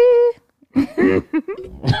granddaddy.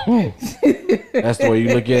 That's the way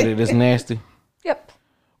you look at it. It's nasty. Yep.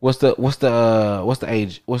 What's the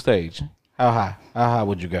age? What's the age? How high? How high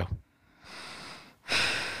would you go?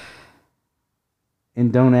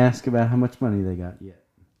 And don't ask about how much money they got yet.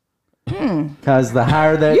 Because the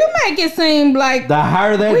higher that You make it seem like the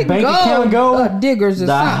higher that we bank gold account goes, diggers or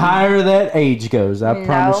the something. higher that age goes. I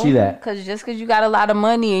promise you that. Because just because you got a lot of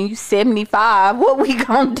money and you 75, what we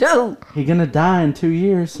gonna do? He's gonna die in 2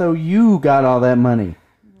 years, so you got all that money.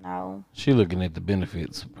 No. She looking at the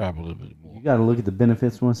benefits probably a bit more. You got to look at the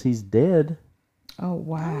benefits once he's dead. Oh I'm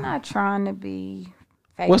wow. not trying to be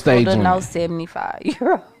What's the faithful age to no limit?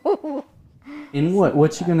 75-year-old. And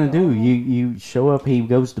what you gonna do? You show up. He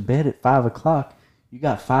goes to bed at 5 o'clock. You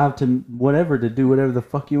got 5 to whatever to do whatever the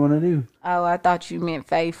fuck you want to do. Oh, I thought you meant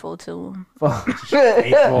faithful to him. Fuck.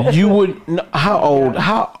 You would no, how old?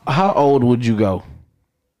 How old would you go?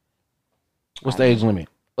 What's the age limit?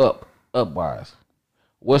 Upwise.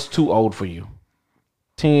 What's too old for you?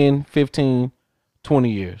 10, 15, 20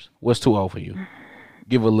 years. What's too old for you?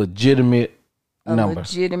 Give a legitimate number.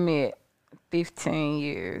 Legitimate 15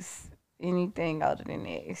 years. Anything older than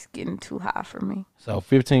that is getting too high for me. So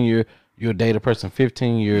 15 years, you'll date a person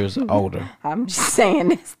 15 years older I'm just saying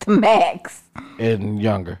that's the max. and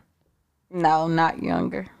younger. No, not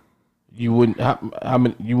younger. You wouldn't. How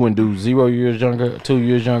many? You wouldn't do 0 years younger, 2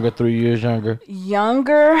 years younger, 3 years younger.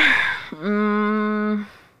 Younger?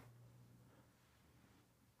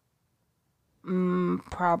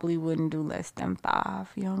 Probably wouldn't do less than 5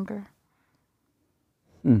 younger.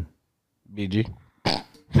 BG.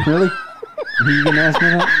 Really? You gonna ask me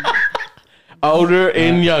that? Older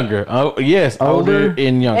and younger. Oh yes, older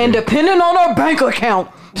and younger. And depending on her bank account,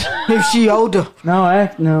 if she older.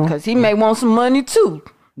 No. Because he may want some money too.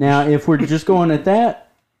 Now, if we're just going at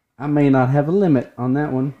that, I may not have a limit on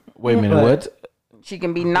that one. Wait a minute. But- What? She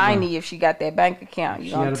can be 90 if she got that bank account. You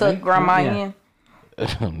She gonna got a tuck bank grandma account?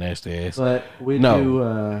 Yeah. in? Nasty ass. But we No.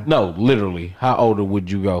 do No, literally. How older would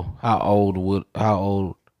you go? How old?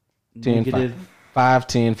 10, negative. 5,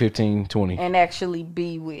 10, 15, 20. And actually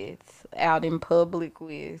be with, out in public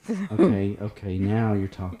with. Okay. Now you're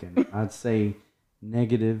talking. I'd say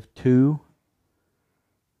 -2.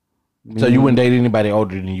 So you wouldn't date anybody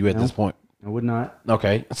older than you at this point. I would not.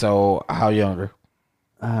 Okay. So how younger?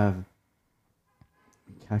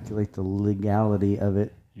 Calculate the legality of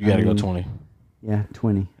it. You got to I go mean, 20. Yeah,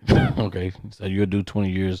 20. Okay. So you'll do 20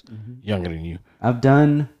 years younger than you. I've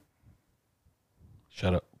done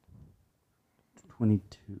Shut up.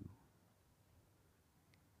 22.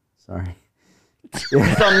 Sorry. So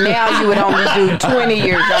now you would only do 20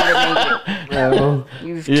 years younger than Well,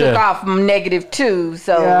 you. You Yeah. took off from -2,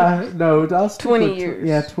 so yeah, no, I'll stick 20 with years.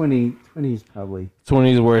 Yeah, 20. 20 is probably.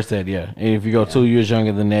 20 is where it's at, yeah. And if you go 2 years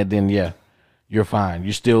younger than that, then yeah, you're fine.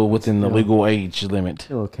 You're still within the legal age limit.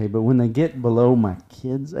 Still okay, but when they get below my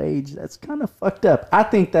kid's age, that's kind of fucked up. I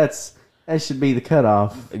think that should be the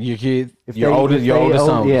cutoff. Your kid, If your they- oldest, if your they oldest old-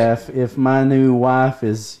 son. Yeah, if my new wife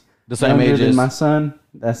is The same younger age than as my son,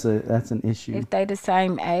 that's an issue. if they the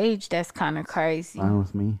same age, that's kind of crazy. Fine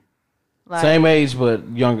with me. Like, same age, but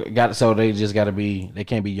younger. So they just got to be. They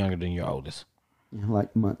can't be younger than your oldest. Yeah,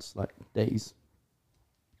 like months, like days.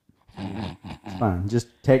 It's fine. Just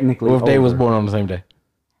technically. Or if they was older. born on the same day.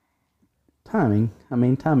 Timing. I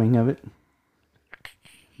mean, timing of it.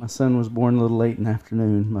 My son was born a little late in the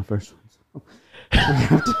afternoon, my first one.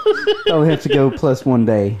 So we have to go plus 1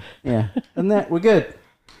 day. Yeah. And that, we're good.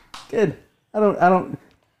 Good. I'm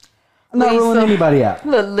not ruling Lisa. anybody out.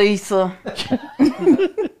 Look, Lisa.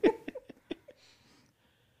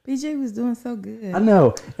 PJ was doing so good. I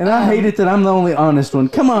know. And I hate it that I'm the only honest one.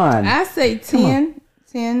 Come on. I say 10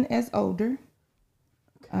 as older.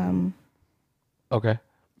 Okay.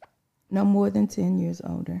 No more than 10 years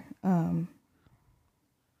older.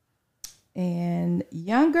 And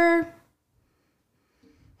younger,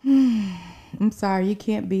 I'm sorry, you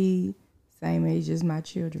can't be same age as my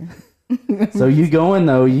children. So you going,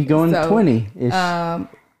 though? You going So, 20-ish?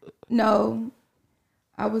 No,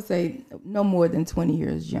 I would say no more than 20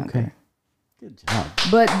 years younger. Okay. Good job.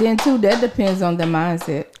 But then too, that depends on the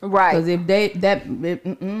mindset, Right. Because if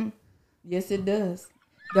yes, it does.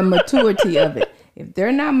 The maturity of it. If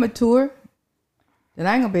they're not mature, then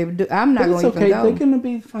I ain't gonna be able to do. I'm not But it's gonna okay. even They're go. going to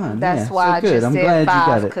be fine. That's Yeah, why so I good. just I'm said glad you 5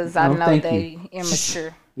 got it. because I Oh, know thank they you.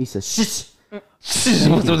 immature. He says, shh.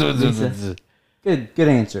 Good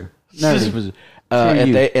answer. Nerdy. At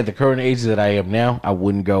you. the current age that I am now, I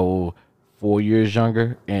wouldn't go 4 years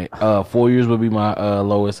younger, and 4 years would be my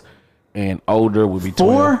lowest, and older would be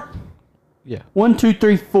 12. 4? Yeah, 1, 2,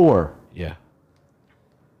 3, 4. yeah,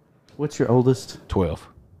 What's your oldest? 12.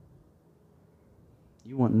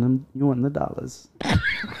 You want them? You want the dollars?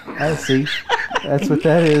 I see. That's what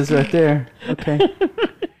that is right there. Okay.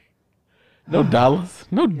 No dollars,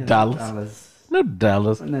 no dollars, no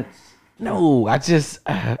dollars. And that's No, I just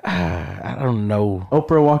I don't know.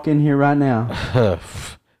 Oprah walk in here right now.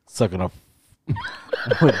 Sucking up.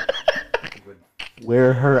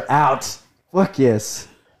 Wear her out. Fuck yes.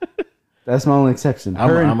 That's my only exception.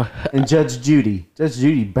 Her and Judge Judy. Judge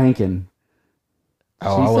Judy banking.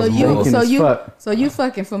 Oh, I So was you, more. as fuck. so you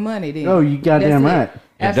fucking for money then? Oh, you goddamn That's right. it.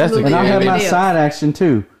 If that's the Absolutely. And I'll have my everything else. side action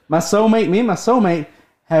too. My soulmate, me and my soulmate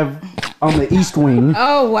have on the East Wing.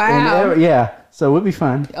 Oh wow! Yeah, So we'll be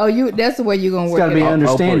fine. Oh, that's the way you're gonna It's work got to be it out.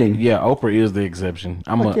 understanding. Oprah is the exception.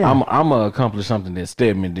 I'm Fuck yeah. gonna accomplish something that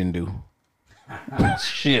Stedman didn't do.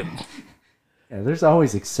 Shit. Yeah, there's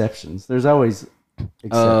always exceptions. There's always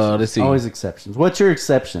exceptions. Let's see. Always exceptions. What's your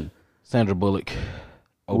exception? Sandra Bullock,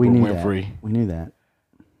 Oprah We knew Winfrey, that. We knew that.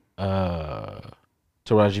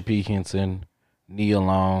 Taraji P. Henson, Nia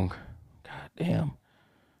Long. God damn.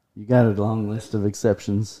 You got a long list of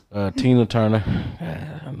exceptions. Tina Turner.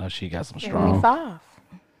 I know she got some strong. 75.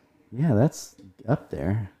 Yeah, that's up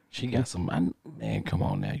there. She got some. Man, come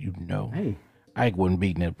on now. You know. Hey, Ike wasn't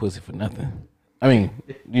beating that pussy for nothing. I mean,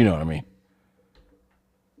 you know what I mean.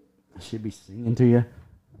 I should be singing to you.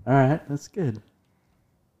 All right, that's good.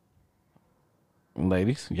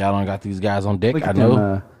 Ladies, y'all don't got these guys on deck. Look I at know.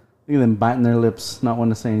 them. Look at them biting their lips, not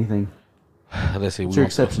wanting to say anything. Let's see. What's your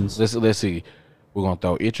exceptions? Let's see. We're gonna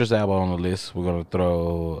throw Idris Elba on the list. We're gonna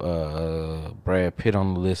throw Brad Pitt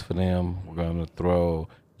on the list for them. We're gonna throw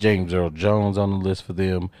James Earl Jones on the list for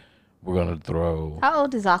them. We're gonna throw How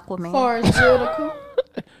old is Aquaman? Forrest Whitaker.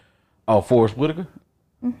 Forrest Whitaker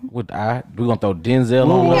with the eye. We're gonna throw Denzel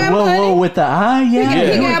Whoa, on whoa, there. got whoa, money. whoa, with the eye? He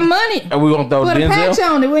Yeah. got money. And we're gonna throw Put a patch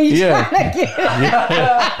Denzel. on it when you Yeah. trying to get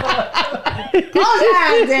Close your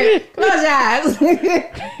eyes, Daddy. Close your eyes.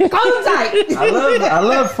 Close them tight. I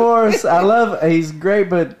love Forrest. I love, he's great,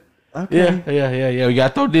 but okay. Yeah. We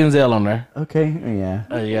gotta throw Denzel on there. Okay, yeah.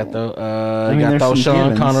 You gotta throw mean, you gotta there's throw some Sean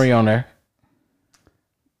givens. Connery on there.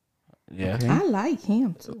 Yeah. Okay. I like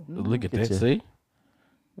him too. Look at Look at that. you. See?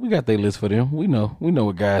 We got their list for them. We know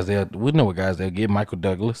what guys they'll get. Michael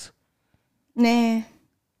Douglas. Nah.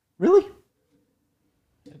 Really?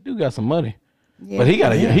 That dude got some money. Yeah. But he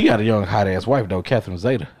got a young hot ass wife though, Catherine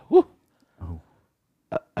Zeta. Woo.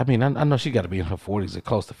 I mean, I know she got to be in her 40s or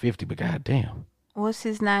close to 50, but goddamn. What's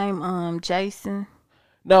his name? Jason.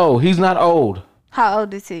 No, he's not old. How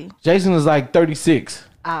old is he? Jason is like 36.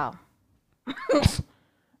 Oh,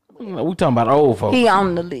 We talking about old folks. he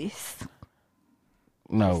on the list.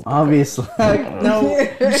 No. Obviously. No.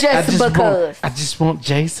 Just because. I just want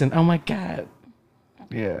Jason. Oh my god.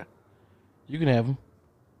 Yeah. You can have him.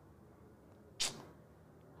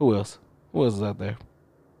 Who else? Who else is out there?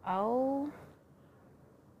 Oh.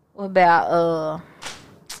 What about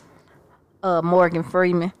Morgan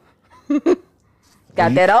Freeman?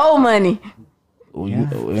 Got that old money.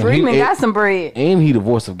 And Freeman he, got some bread. and he the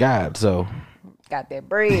voice of God, so Got that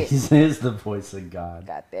bread. He is the voice of God.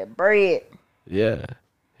 Got that bread. yeah.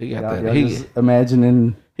 He got Y'all that. just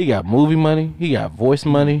imagining. He got movie money. He got voice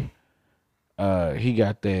money. He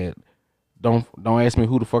got that. Don't ask me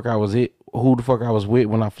who the fuck I was with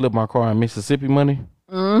when I flipped my car in Mississippi money.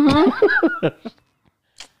 Got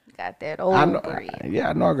that I old know, bread. yeah,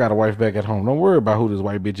 I know I got a wife back at home. Don't worry about who this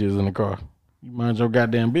white bitch is in the car. You mind your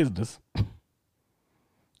goddamn business.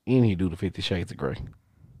 And he do the 50 Shades of Grey.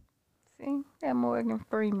 See? That Morgan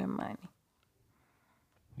Freeman money.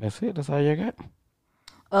 That's it. That's all you got.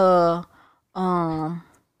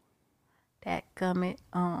 That gummit,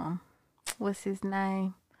 what's his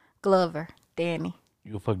name? Glover. Danny.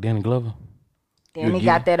 You fuck Danny Glover. Danny get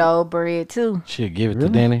got it? that old bread too. Shit, give it to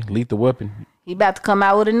Danny. Lethal Weapon. He about to come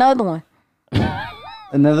out with another one.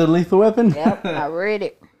 Another Lethal Weapon? Yep, I read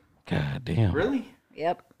it. God damn. Really?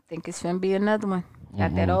 Yep, think it's gonna be another one.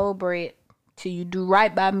 Got that old bread. Till you do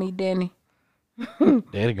right by me, Danny.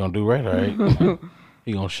 Daddy gonna do right, all right.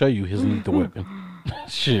 He gonna show you his lethal weapon.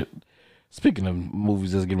 Shit. Speaking of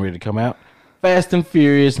movies that's getting ready to come out, Fast and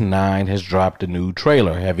Furious 9 has dropped a new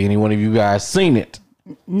trailer. Have any one of you guys seen it?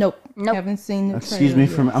 Nope. Nope. Haven't seen the Excuse trailer me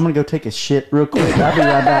yet. from. I'm gonna go take a shit real quick. I'll be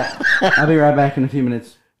right back. I'll be right back in a few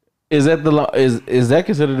minutes. Is that is that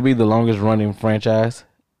considered to be the longest running franchise?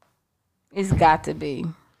 It's got to be.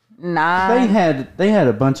 Nah. They had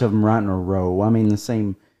a bunch of them right in a row. I mean, the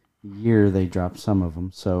same year they dropped some of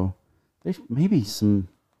them. So they maybe some.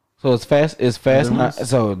 So it's fast. It's fast. Other Not, ones?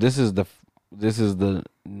 so this is the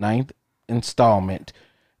 9th installment,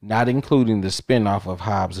 not including the spinoff of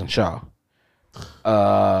Hobbs and Shaw.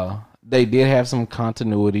 They did have some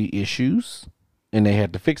continuity issues, and they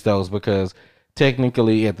had to fix those because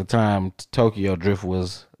technically at the time Tokyo Drift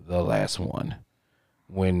was the last one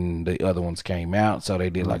when the other ones came out. So they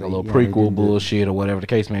did like a little yeah, they prequel did bullshit or whatever the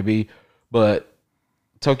case may be. But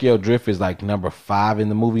Tokyo Drift is like number 5 in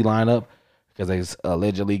the movie lineup because they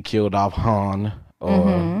allegedly killed off Han.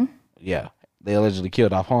 Or yeah, they allegedly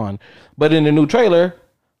killed off Han. But in the new trailer,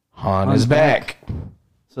 Han is back.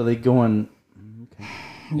 So they going.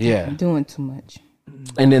 Yeah, Doing too much.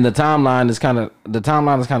 and then the timeline is kind of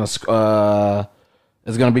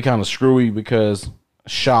it's gonna be kind of screwy because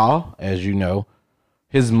Shaw, as you know,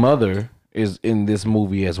 his mother is in this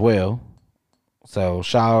movie as well. So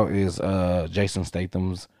Shaw is Jason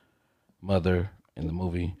Statham's mother in the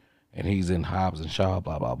movie, and he's in Hobbs and Shaw,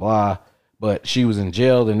 blah blah blah. But she was in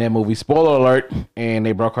jail in that movie. Spoiler alert! And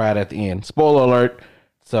they broke her out at the end. Spoiler alert!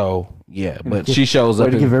 So yeah, but she shows Way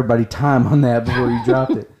up. to give everybody time on that before you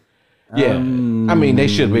dropped it. Yeah, I mean they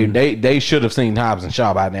should be. They should have seen Hobbs and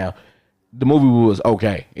Shaw by now. The movie was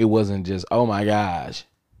okay. It wasn't just oh my gosh,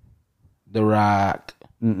 The Rock.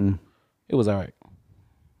 It was all right.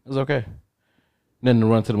 It was okay. Nothing to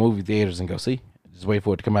run to the movie theaters and go see. Just wait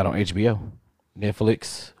for it to come out on HBO,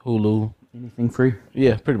 Netflix, Hulu. Anything free?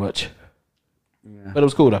 Yeah, pretty much. Yeah. But it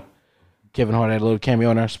was cool though. Kevin Hart had a little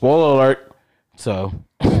cameo in there. Spoiler alert. So.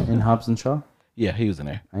 In Hobbs and Shaw? Yeah, he was in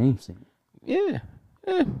there. I ain't seen it.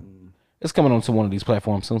 Yeah. It's coming onto one of these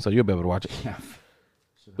platforms soon, so you'll be able to watch it. Yeah.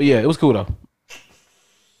 But yeah, it was cool though.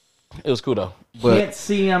 It was cool though. But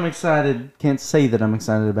I'm excited. Can't say that I'm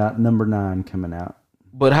excited about number 9 coming out.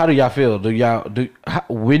 But how do y'all feel?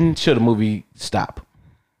 When should a movie stop?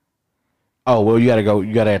 Oh well, you gotta go.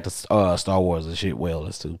 You gotta add the Star Wars and shit. Well,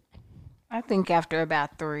 that's 2. I think after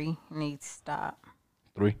about 3 needs to stop.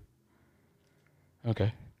 3.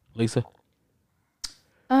 Okay, Lisa.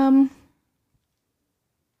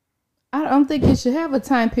 I don't think it should have a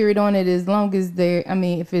time period on it as long as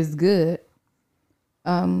if it's good.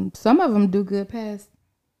 Some of them do good past.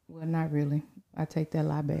 Well, not really. I take that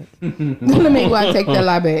lie back. I take that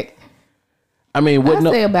lie back. I mean, I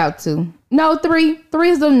say about 2. No, 3. 3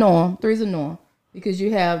 is the norm. 3 is the norm because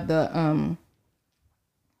you have the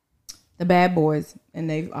Bad Boys, and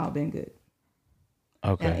they've all been good.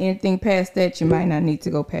 Okay. Now, anything past that, you might not need to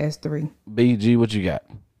go past 3. BG, what you got?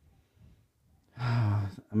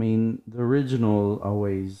 I mean, the original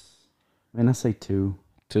always. I say 2.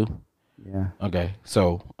 2. Yeah. Okay,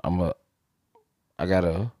 so I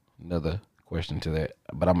got another question to that,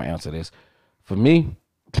 but I'm gonna answer this. For me,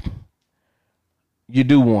 you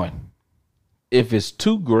do 1. If it's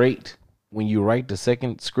too great when you write the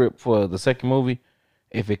second script for the second movie,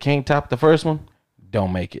 if it can't top the first one,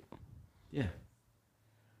 don't make it. Yeah.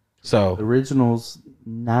 So Originals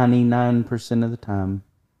 99% of the time.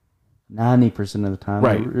 90% of the time,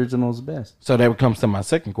 right. The original's best. So that comes to my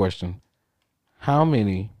second question. How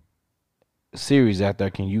many series out there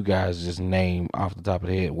can you guys just name off the top of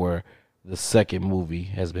the head where the second movie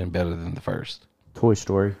has been better than the first? Toy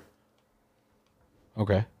Story.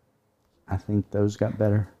 Okay. I think those got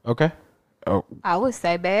better. Okay. Oh, I would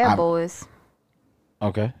say Bad Boys.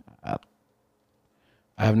 okay.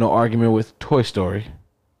 I have no argument with Toy Story.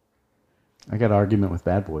 I got an argument with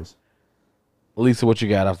Bad Boys. Lisa, what you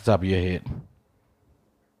got off the top of your head?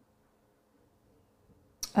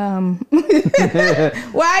 Why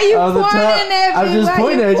are you pointing at me? I'm just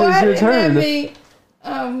pointing at you. It's your turn. Me?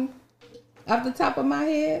 Off the top of my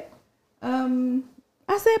head, I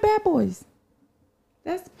said Bad Boys.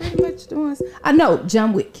 That's pretty much the ones. I know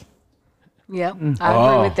John Wick. Yep,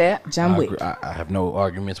 I agree with that. John Wick. I have no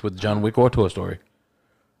arguments with John Wick or Toy Story.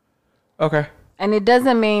 Okay. And it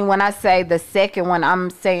doesn't mean when I say the second one, I'm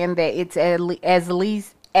saying that it's at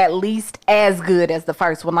least as good as the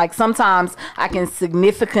first one. Like sometimes I can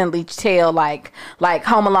significantly tell, like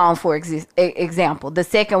Home Alone, for example. The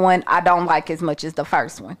second one I don't like as much as the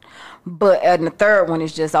first one, but and the third one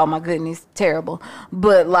is just, oh my goodness, terrible.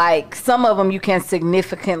 But like some of them you can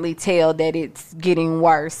significantly tell that it's getting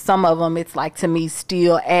worse. Some of them it's like to me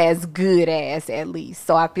still as good as, at least.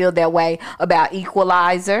 So I feel that way about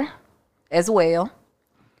Equalizer as well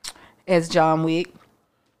as John Wick.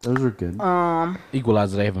 Those are good.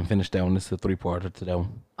 Equalizer, they haven't finished that one. This is a 3-parter to that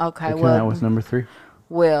one. Okay, They came well, out with number 3.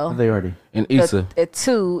 well, They already. And Issa, at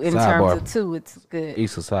 2 in Sidebar. terms of 2, it's good.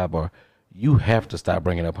 Issa sidebar. You have to stop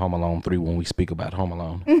bringing up Home Alone 3 when we speak about Home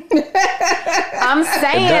Alone. I'm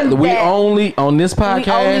saying that we only on this podcast.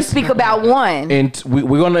 we only speak about 1. And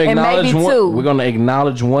we're gonna acknowledge maybe 1. 2. We're gonna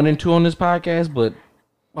acknowledge 1 and 2 on this podcast, but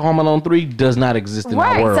Home Alone 3 does not exist in our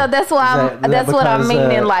Right, world. so that's why Is that that's what I'm because,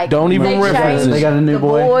 meaning. Like, don't even they reference changed it. They got a new the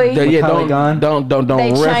boy. Yeah, Macaulay Gunn. don't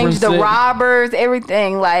They reference changed the it. robbers,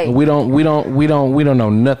 everything. Like, We don't know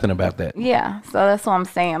nothing about that. yeah. So that's what I'm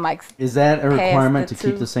saying. Like, Is that a requirement the to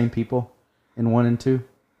keep 2. the same people in 1 and 2?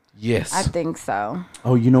 Yes. I think so.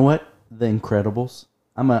 Oh, you know what? The Incredibles.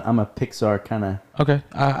 I'm a Pixar kind of Okay.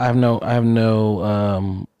 I have no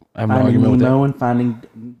Finding argument with that. Nemo and Finding.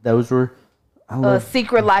 Those were. I love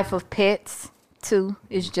Secret Life of Pets 2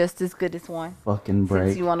 is just as good as 1. fucking Since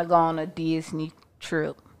break. you want to go on a Disney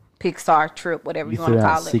trip, Pixar trip, whatever You you want threw to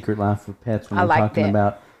out call it. Secret Life of Pets when I we're like talking that.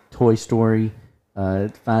 about Toy Story,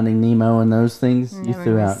 Finding Nemo, and those things. You Never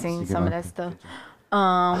threw even out seen Secret some of Life that of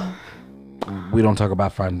stuff. We don't talk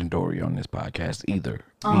about Finding Dory on this podcast either.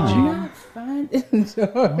 Not Finding Dory. It's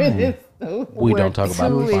so We don't talk about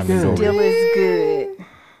Two Finding is Dory. still as good.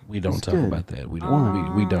 We don't talk good. about that. We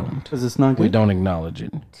don't. We don't. Because it's not good. We don't acknowledge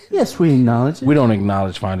it. Yes, we acknowledge it. We don't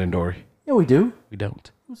acknowledge Finding Dory. Yeah, we do. We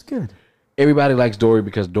don't. It was good. Everybody likes Dory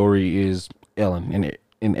because Dory is Ellen,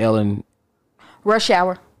 and Ellen. Rush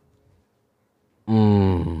Hour.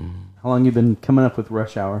 How long you been coming up with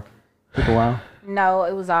Rush Hour? Took a while. No,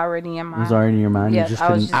 it was already in It my. was already in your mind. Yeah, you just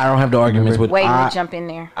I was couldn't I don't have the arguments with. waiting I, to jump in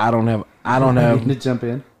there. I don't have. waiting to jump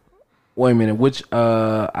in. Wait a minute. Which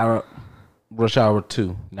Rush Hour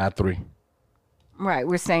 2, not 3. Right,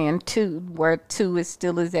 we're saying 2, where 2 is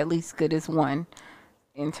still is at least good as 1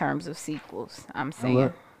 in terms of sequels. I'm saying.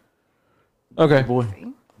 look. Okay. Boy,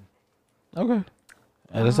 Okay.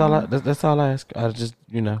 That's all. That's all I ask. I just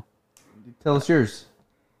tell us yours.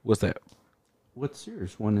 what's that? What's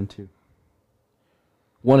yours? 1 and 2.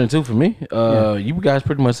 1 and 2 for me. Yeah. You guys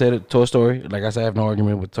pretty much said it. Toy Story. Like I said, I have no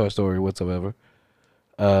argument with Toy Story whatsoever.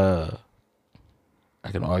 I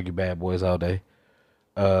can argue Bad Boys all day.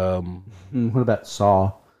 What about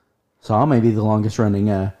Saw? Saw may be the longest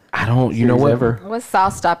running. I don't. You know series what? Ever. What's Saw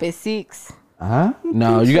stop at 6?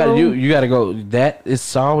 No, you got you got to go. That is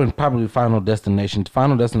Saw and probably Final Destination.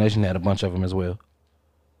 Final Destination had a bunch of them as well.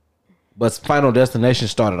 But Final Destination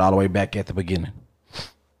started all the way back at the beginning.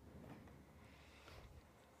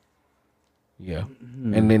 Yeah,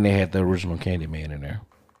 and then they had the original Candyman in there.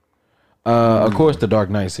 Of course, the Dark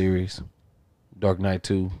Knight series, Dark Knight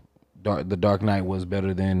 2. The Dark Knight was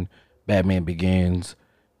better than Batman Begins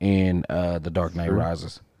and the Dark Knight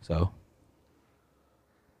Rises. So,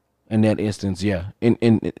 in that instance, yeah. In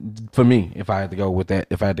for me, if I had to go with that,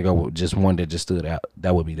 if I had to go with just one that just stood out,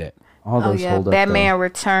 that would be that. All Oh those yeah, hold up. Batman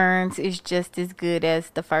Returns is just as good as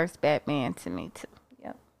the first Batman to me too.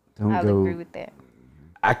 Yep, Don't I'll go. agree with that.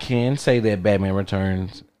 I can say that Batman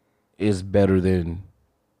Returns is better than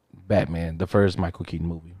Batman, the first Michael Keaton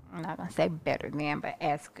movie. I'm not gonna say better than, but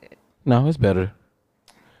as good. No, it's better.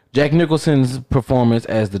 Jack Nicholson's performance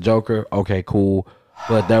as the Joker, okay, cool.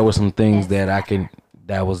 But there were some things that I can.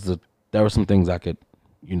 There were some things I could,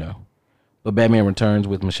 But Batman Returns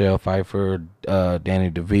with Michelle Pfeiffer, Danny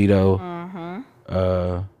DeVito,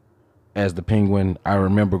 as the Penguin. I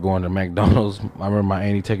remember going to McDonald's. I remember my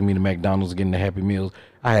auntie taking me to McDonald's getting the Happy Meals.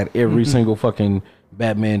 I had every single fucking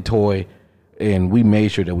Batman toy, and we made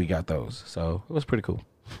sure that we got those. So it was pretty cool.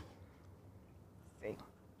 See.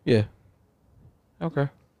 Yeah. Okay.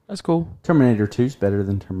 That's cool. Terminator 2 is better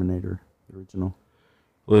than Terminator the original.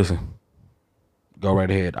 Listen. Go right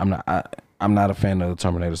ahead. I'm not a fan of the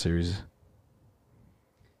Terminator series.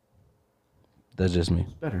 That's just me.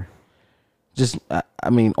 It's better. Just I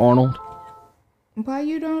mean Arnold. Why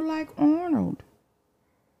you don't like Arnold?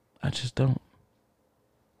 I just don't.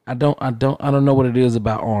 I don't know what it is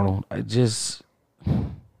about Arnold. I just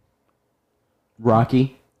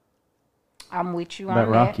Rocky. I'm with you on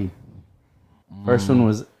About that. Rocky. First one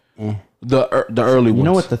was the early ones. You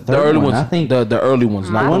know what the third early one, ones. I think- the early ones.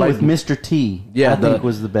 the Not one like with Mr. T. Yeah, I the- think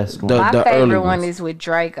was the best one. the- My early favorite one ones. is with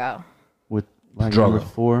Draco. with like Drago. number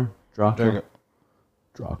 4, Draco. Drago.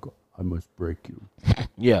 Draco, I must break you.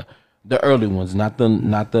 Yeah, the early ones, not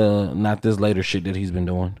this later shit that he's been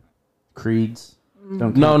doing. Creeds.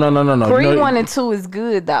 Don't No. Creed You know, 1 and 2 is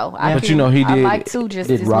good though. But you know, he I did- like 2 just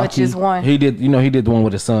did as much Rocky. as 1. he did. You know, he did the one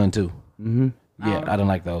with his son too. Mm-hmm. Yeah, I didn't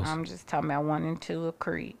like those. I'm just talking about 1 and 2 of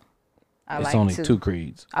Creed. I It's like only 2. 2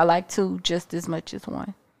 Creeds. I like 2 just as much as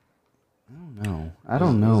 1. No, I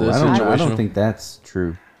don't know. Is I that don't situational? think that's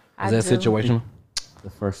true. I Is that do. situational? The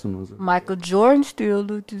first one was. Michael Jordan still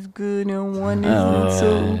looked as good in 1 as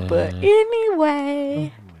in 2. But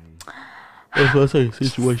anyway. That's what I say.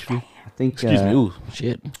 Situational. I think. Excuse me. Ooh,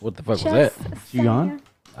 shit. What the fuck was that? You on?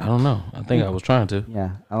 I don't know. I think I was trying to.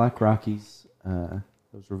 Yeah, I like Rockies.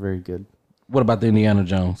 Those were very good. What about the Indiana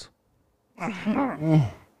Jones?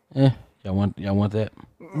 Y'all want that?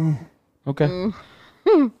 Okay.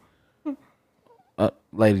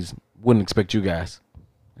 Ladies, wouldn't expect you guys.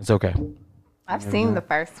 It's okay. I've seen the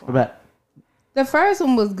first What one. about The first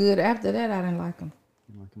one was good. After that, I didn't like them.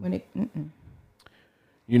 When it,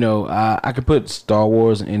 You know, I could put Star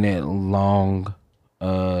Wars in that long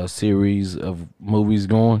series of movies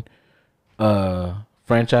going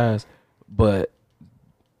franchise, but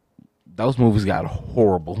those movies got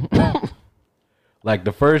horrible. Like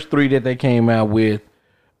the first 3 that they came out with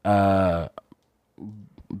back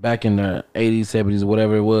in the 80s, 70s, or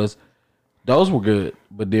whatever it was, those were good.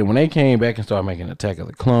 But then when they came back and started making Attack of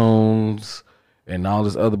the Clones and all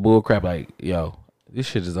this other bull crap, like, yo, this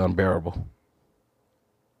shit is unbearable.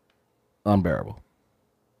 Unbearable.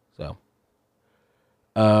 So,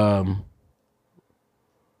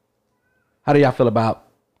 How do y'all feel about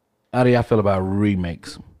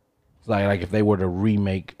remakes? Like if they were to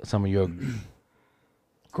remake some of your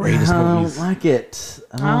greatest I movies. don't like it.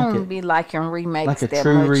 I I don't like don't it. be liking remakes Like a that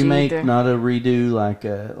true much remake, either. not a redo.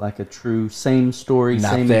 Like a true same story,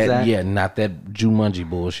 Not same that, exact. yeah, not that Jumanji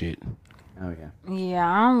bullshit. Oh yeah. Yeah,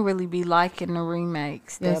 I don't really be liking the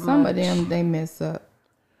remakes Yeah, that some much. of them they mess up.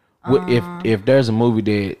 If there's a movie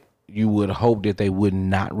that you would hope that they would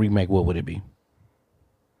not remake, what would it be?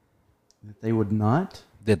 They would not.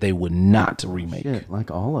 That they would not remake. Shit,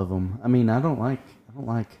 like all of them. I mean, I don't like.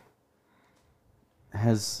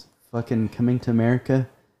 Has fucking Coming to America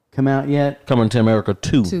come out yet? Coming to America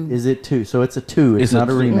 2. Is it 2? So it's a 2. It's not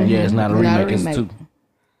a remake. Yeah, it's not a Not a remake. It's remake.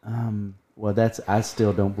 2. Well, I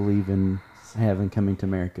still don't believe in having Coming to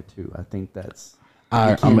America 2. I think that's you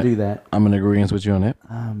I'm can't do that. I'm in agreement with you on that.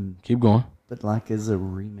 Keep going. But like as a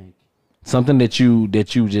remake Something that you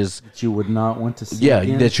just that you would not want to see. yeah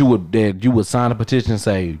again? that you would sign a petition and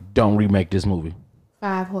say don't remake this movie.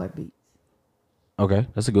 5 Heartbeats. Okay,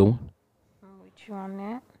 that's a good one. I'm with you on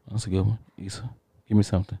that. That's a good one. Issa, give me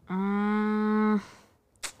something.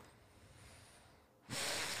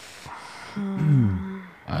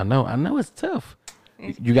 I know it's tough.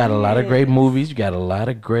 You got a lot of great movies. You got a lot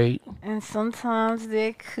of great. And sometimes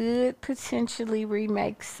they could potentially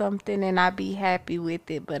remake something and I'd be happy with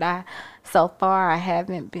it. But so far, I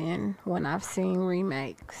haven't been when I've seen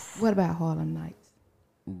remakes. What about Harlem Nights?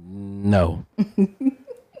 No.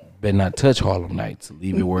 Better not touch Harlem Nights.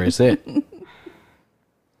 Leave it where it's at.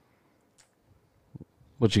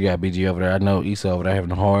 What you got, BG, over there? I know Issa over there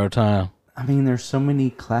having a hard time. I mean, there's so many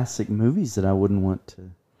classic movies that I wouldn't want to.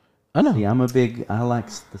 I know. See, I like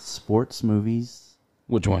the sports movies.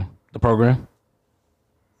 Which one? The Program?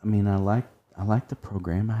 I mean, I like the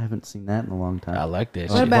Program. I haven't seen that in a long time. I like that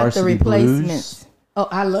What shit. about Varsity the replacements? Oh,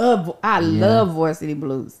 I love Varsity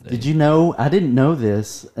Blues. Did you know? I didn't know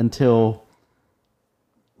this until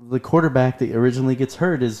the quarterback that originally gets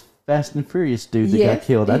hurt is Fast and Furious dude that got Yes,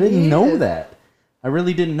 killed. I it didn't know is. that. I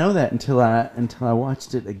really didn't know that until I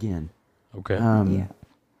watched it again. Okay. Yeah.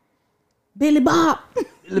 Billy Bob.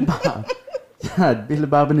 Billy Bob. God, Billy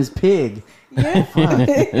Bob and his pig. Yeah. Fuck.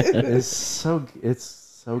 it's so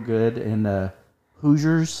good. And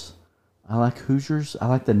Hoosiers. I like Hoosiers. I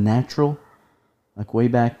like The Natural. Like way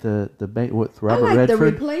back with I Robert like the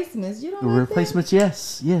Redford. replacements. You don't The like Replacements,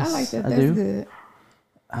 yes. that? I like that. That's do. good.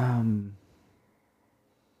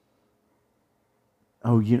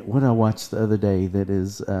 Oh, what I watched the other day that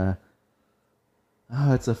is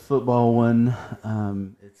it's a football one.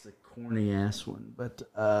 It's a corny ass one, but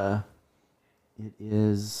it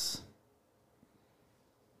is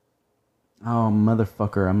oh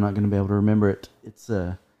motherfucker, I'm not gonna be able to remember it. It's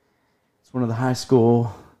one of the high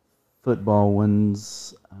school football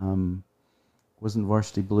ones. Wasn't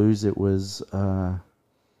Varsity Blues, it was come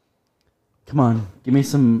on, give me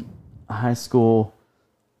some high school.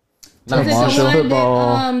 Not Was it Marshall. the one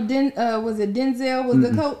Football. that was it Denzel was the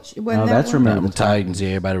coach? Wasn't No, that that's one? Remember The Titans. Yeah,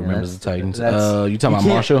 everybody remembers the Titans. that's- You talking about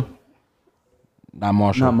can't- Marshall? Not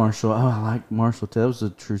Marshall. Not Marshall. Oh, I like Marshall too. That was a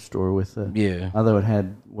true story with Yeah. Although it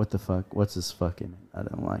had what's his fuck in it. I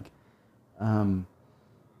don't like. I'm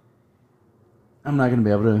not gonna be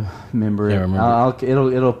able to remember it. Can't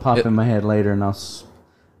remember. It'll pop in my head later, and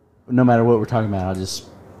no matter what we're talking about, I'll just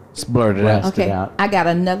Just blurt it Blast out. it Okay, out. I got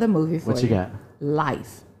another movie for What you got?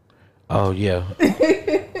 Life. Oh yeah.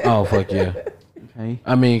 Oh fuck yeah. Okay.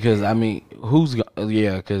 Because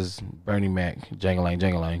Bernie Mac, Jangalang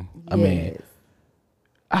Jangalang. I mean, Yes.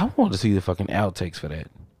 I want to see the fucking outtakes for that.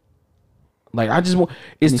 Like, I just want.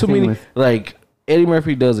 It's too Anything many. with- Like, Eddie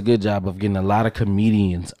Murphy does a good job of getting a lot of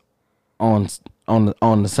comedians on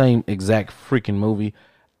the same exact freaking movie.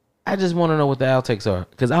 I just want to know what the outtakes are,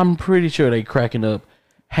 because I'm pretty sure they cracking up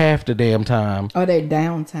half the damn time. Oh, they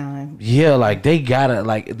downtime. Yeah, like they gotta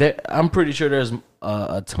I'm pretty sure there's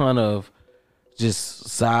a ton of just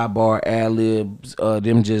sidebar ad libs,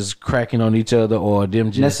 them just cracking on each other, or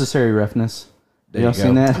them just Necessary Roughness. There Y'all you go.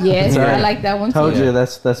 seen that? Yes, Sorry. I like that one Told too. you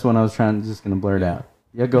that's when I was just gonna blurt out.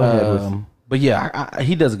 Yeah, go ahead with. But yeah,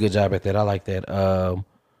 he does a good job at that. I like that.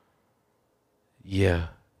 Yeah.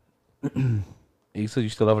 Issa, you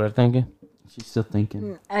still over there thinking? She's still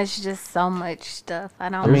thinking. It's just so much stuff. I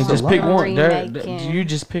don't. I mean, There's just a pick lot. one. Remaking. You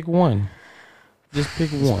just pick one. Just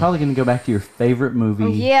pick It's one. probably gonna go back to your favorite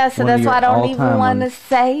movie. Yeah, so one of that's your why I don't all-time even want to ones.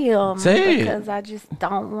 say them. Say it. Because I just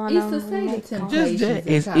don't want Issa, to. say the Just Temptations that. and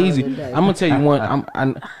It's call it easy. a day. I'm gonna tell you one.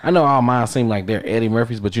 I know all mine seem like they're Eddie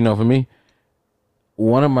Murphy's, but you know, for me,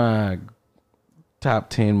 one of my top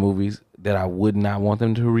 10 movies that I would not want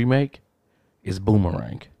them to remake is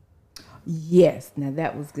Boomerang. Yes, now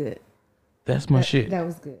that was good. That's my shit. That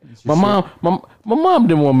was good. My mom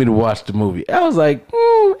didn't want me to watch the movie. I was like,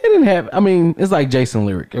 it didn't have. I mean, it's like Jason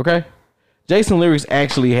Lyric, okay? Jason Lyrics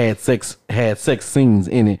actually had sex scenes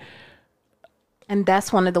in it. And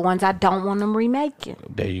that's one of the ones I don't want them remaking.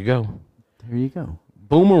 There you go. There you go.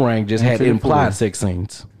 Boomerang just had Answer the implied fool. sex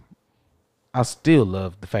scenes. I still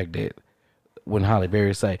love the fact that when Halle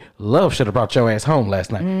Berry say, "Love should have brought your ass home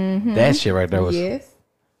last night." That shit right there was Yes.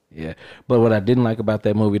 yeah. But what I didn't like about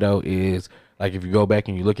that movie though is like if you go back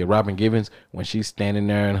and you look at Robin Givens when she's standing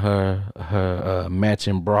there in her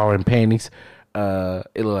matching bra and panties,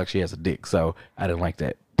 it looked like she has a dick. So I didn't like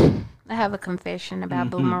that. I have a confession about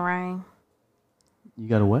Boomerang. You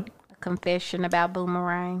got a what? A confession about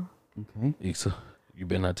Boomerang. Okay. Issa, you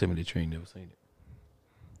better not tell me that you ain't never seen it.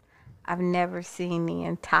 I've never seen the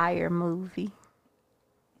entire movie.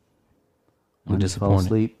 I'm When you fall disappointed.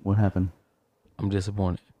 asleep, what happened? I'm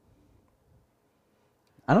disappointed.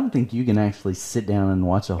 I don't think you can actually sit down and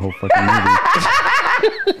watch a whole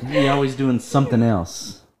fucking movie. You're always doing something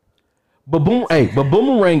else. But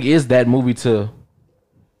Boomerang is that movie to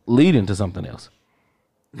lead into something else.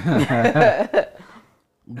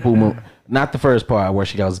 Boomer, not the first part where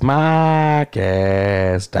she goes, "My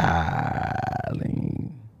gas,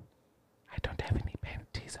 darling, I don't have any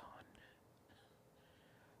panties on."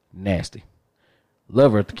 Nasty.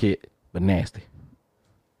 Love her, the kid, but nasty.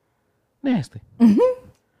 Nasty.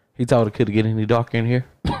 He told the kid to get any darker in here.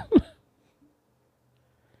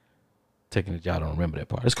 Taking it, y'all don't remember that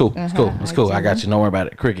part. It's cool. It's cool. It's cool. I got you. Don't worry about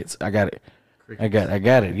it. Crickets. I got it. I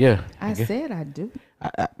got it. Yeah. I said I do.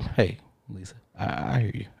 Hey, Lisa. I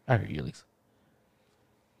hear you. I hear you, Lisa.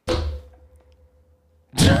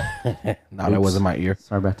 No, that wasn't my ear.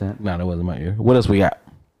 Sorry about that. No, that wasn't my ear. What else we got?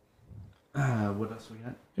 What else we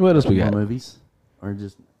got? What else we More got? movies? Or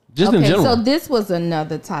just... Just in Okay, general. so this was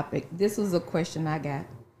another topic. This was a question I got.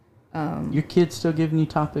 Your kids still giving you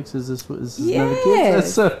topics? Is this another Yes. kids?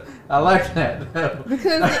 That's so, I like that.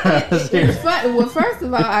 Because it's fun. Well, first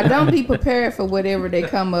of all, I don't be prepared for whatever they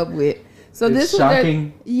come up with. So It's this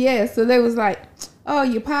shocking. was yeah. So they was like, "Oh,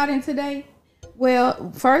 you potting today?" Well,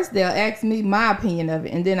 first they'll ask me my opinion of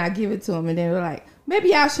it, and then I give it to them, and then they're like, "Maybe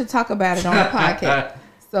y'all should talk about it on the podcast."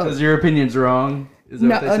 So Because your opinion's wrong. Is that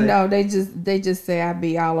what they say? no, they just say I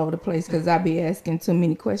be all over the place because I be asking too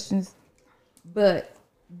many questions. But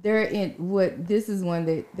they're in what this is one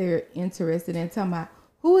that they're interested in talking about.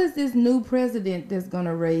 Who is this new president that's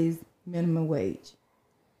gonna raise minimum wage?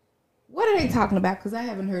 What are they talking about? Because I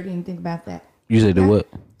haven't heard anything about that. You said the what?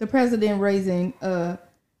 The president raising.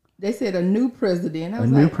 They said a new president. I A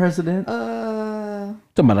was new like, president? You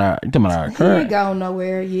talking about our he ain't current? gone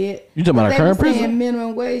nowhere yet. You talking about our They current was saying president?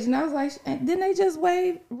 minimum wage, and I was like, didn't they just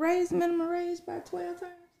raise minimum wage by 12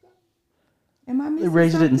 times? Am I missing They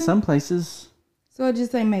raised it in something? some places. So it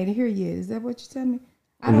just ain't made it here yet. Is that what you're telling me?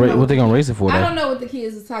 I What they gonna raise it for? I Though? don't know what the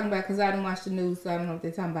kids are talking about because I didn't watch the news, so I don't know what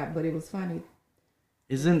they're talking about. But it was funny.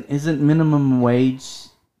 Isn't minimum wage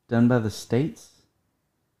done by the states?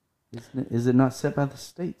 Is it not set by the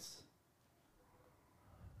states?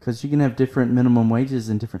 Because you can have different minimum wages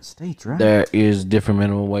in different states, right? There is different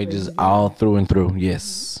minimum wages all through and through.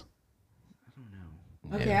 Yes.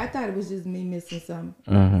 Okay, I thought it was just me missing something.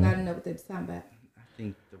 Uh-huh. 'Cause I didn't know what they were talking about. I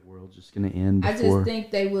think the world's just going to end I before. just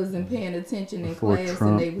think they wasn't paying attention in before class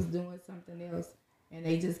Trump. and they was doing something else, and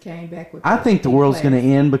they just came back with. I think the world's going to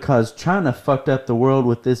end because China fucked up the world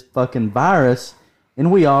with this fucking virus, and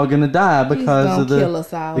we all going to die because gonna of the. kill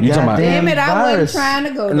us all. the You talking about- goddamn Damn it! I wasn't virus. trying to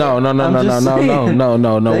go there. No. I'm just saying. No.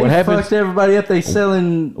 They What happens? fucked everybody up. They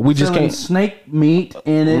selling. We just selling can't- snake meat,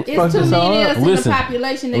 and it It's fucked too us all many of up. us Listen. in the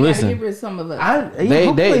population. They Listen. gotta get rid of some of us.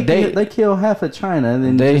 They They kill half of China, and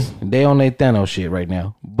then They on their Thanos shit right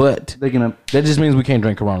now. But they're gonna that just means we can't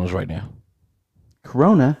drink Coronas right now.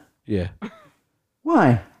 Corona. Yeah.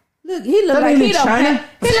 Why? Look, he look That like ain't he in don't. China.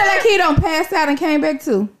 He look like he don't pass out and came back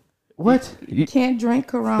too. What? Can't drink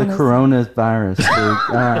Corona. The Corona virus. Dude.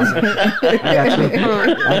 I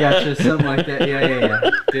got you. Something like that. Yeah.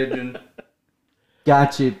 Good one.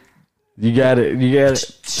 Got you. You got it.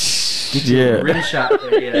 Get you a Yeah. rim shot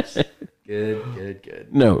there. Yes. Good.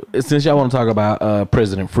 No, since y'all want to talk about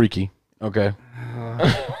President Freaky, okay.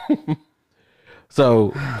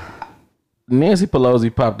 So Nancy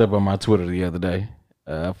Pelosi popped up on my Twitter the other day.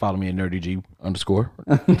 Follow me at nerdyg_.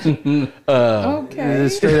 Okay.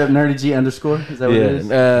 Is it straight up nerdy G underscore? Is that what it is?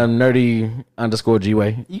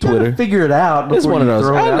 nerdy_Gway You Twitter. gotta figure it out. It's before one of you those.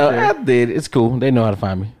 throw it I out know. there. I did. It's cool. They know how to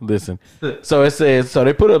find me. Listen. So it says. So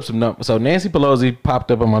they put up some numbers. So Nancy Pelosi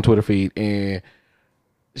popped up on my Twitter feed, and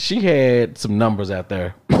she had some numbers out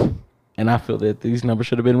there, and I feel that these numbers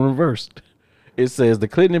should have been reversed. It says the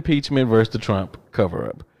Clinton impeachment versus the Trump cover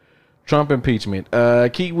up. Trump impeachment.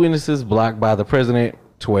 Key witnesses blocked by the president.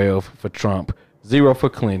 12 for Trump. 0 for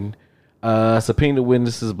Clinton. Subpoena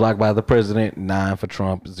witnesses blocked by the president. 9 for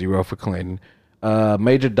Trump. 0 for Clinton.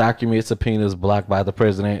 Major document subpoenas blocked by the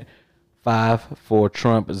president. 5 for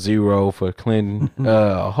Trump. 0 for Clinton.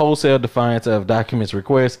 Wholesale defiance of documents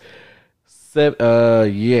request.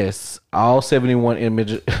 Yes, all 71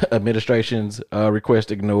 administrations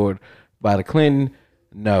request ignored by the Clinton.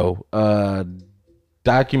 No.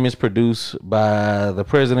 Documents produced by the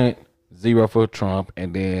president. 0 for Trump,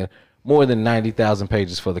 and then more than 90,000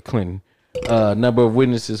 pages for the Clinton. Number of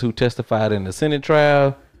witnesses who testified in the Senate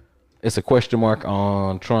trial. It's a question mark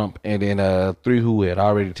on Trump, and then 3 who had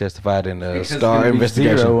already testified in the Starr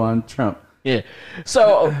investigation. 0 on Trump. Yeah.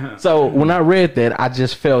 So when I read that, I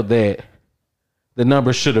just felt that the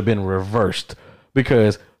numbers should have been reversed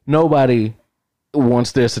because nobody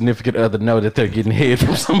wants their significant other know that they're getting head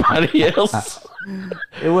from somebody else.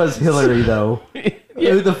 It was Hillary though.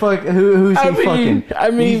 Who the fuck? Who's he fucking? I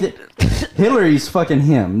mean, Hillary's fucking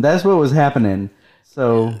him. That's what was happening.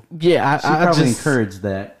 So yeah, she probably encouraged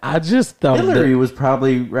that. I just thought Hillary was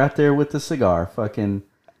probably right there with the cigar, fucking.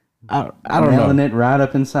 I don't know. Nailing it right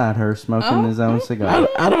up inside her, smoking his own cigar.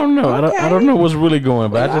 I don't know. Okay. I don't know what's really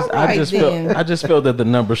going, but Well, I just felt that the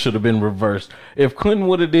number should have been reversed. If Clinton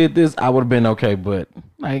would have did this, I would have been okay. But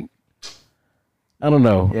like, I don't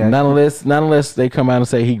know. Yeah. Not unless they come out and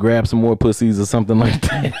say he grabbed some more pussies or something like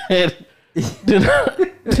that.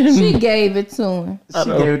 She gave it to him. She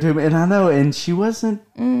gave it to him, and I know, and she wasn't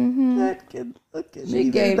that good looking. She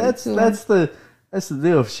either. gave it to him. That's the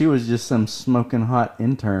deal. If she was just some smoking hot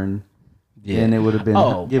intern, then it would have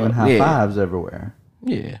been giving high fives everywhere.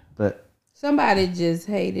 Yeah, but Somebody just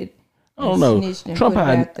hated. I don't know. snitched and Trump put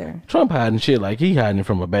it out there. hiding, Trump hiding shit like he hiding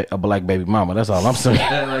from a black baby mama. That's all I'm saying.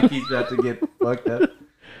 like he's got to get fucked up.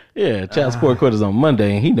 Yeah, child support court is on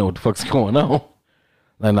Monday, and he know what the fuck's going on.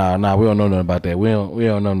 Like, nah, we don't know nothing about that. We don't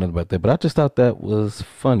know nothing about that. But I just thought that was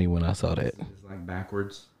funny when I saw that. It's like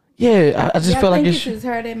backwards. Yeah, I just Y'all felt like think it it's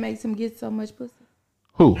her that makes him get so much pussy?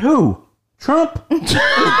 Who? Trump?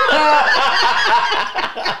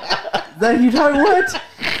 That you talking what?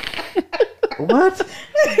 What?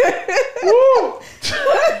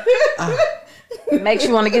 Makes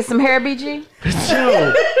you want to get some hair, BG?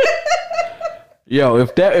 Yo,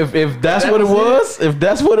 if that's what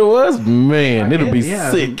it was, man, it'll be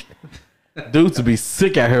sick. Dudes will be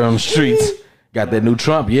sick out here on the streets. Got that new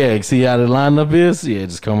Trump. Yeah, see how the lineup is? Yeah,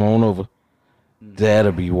 just come on over.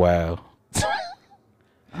 That'll be wild.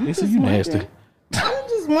 Lisa, you nasty. I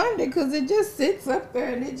just wonder because it just sits up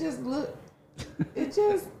there and it just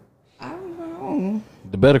I don't know.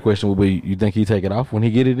 The better question would be, you think he take it off when he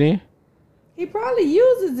get it in? He probably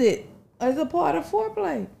uses it as a part of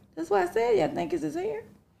foreplay. That's why I said y'all think it's his hair.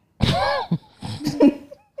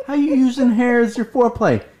 How you using hair as your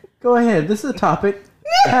foreplay? Go ahead. This is a topic.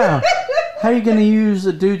 How you gonna use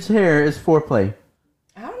a dude's hair as foreplay?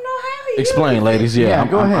 I don't know how he Explain, uses ladies. it. Yeah,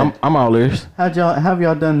 go ahead. I'm all ears. Have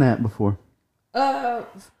y'all done that before?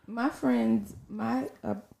 My friends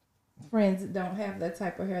don't have that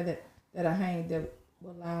type of hair that I hang that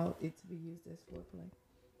will allow it to be used as foreplay.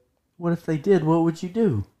 What if they did? What would you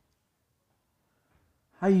do?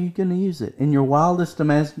 How you gonna use it in your wildest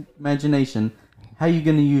imagination? How you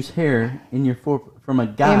gonna use hair in your from a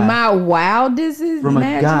guy? In my wildest from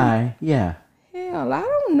a guy, yeah. Hell, I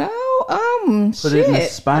don't know. Put it in a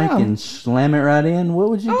spike and slam it right in. What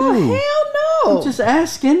would you do? Hell no. I'm just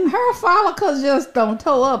asking. Hair follicles just don't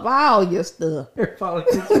toe up all your stuff. Hair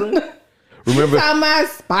follicles. Remember, Talking about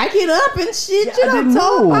spike it up and shit. Yeah, You I don't didn't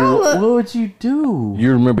toe know. up all of. What would you do?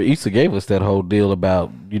 you remember Issa gave us that whole deal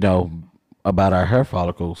about about our hair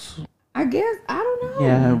follicles. I guess I don't know.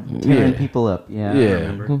 Yeah, tearing people up. Yeah, I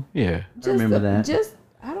remember. Yeah. I remember that. Just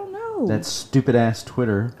I don't know. That stupid ass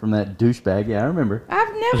Twitter from that douchebag. Yeah, I remember.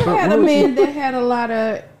 I've never had a man that had a lot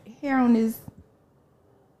of hair on his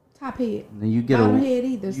top head. And you get Bottom head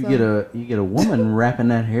either. you get a woman wrapping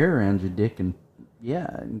that hair around your dick and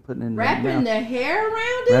putting it in her wrapping mouth. the hair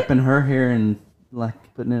around it. Wrapping her hair and like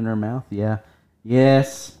putting it in her mouth. Yeah.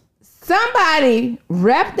 Yes. Somebody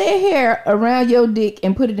wrap their hair around your dick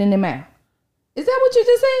and put it in their mouth. Is that what you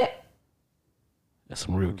just said? That's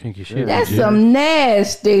some real kinky shit. That's legit. some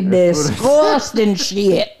nasty, disgusting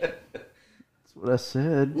shit. That's what I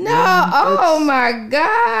said. No, oh my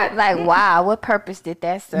God. Like, wow, what purpose did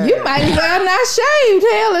that serve? You might as well not shave,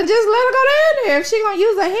 hell, and just let her go down there. If she gonna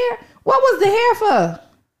use her hair, what was the hair for?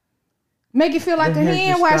 Make it feel like The a hair hand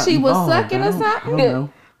just while got she was involved. sucking or I don't something? know.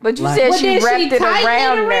 But you Like- said Well, she then wrapped it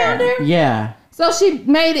tightened around there. Yeah. So she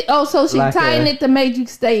made it. Oh, so she Like tightened it to make you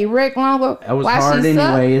stay erect longer. That was while hard she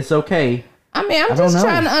sucked? anyway. It's okay. I mean, I'm I just don't know.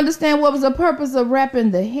 trying to understand what was the purpose of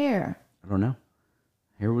wrapping the hair. I don't know.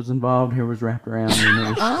 Hair was involved. Hair was wrapped around, and it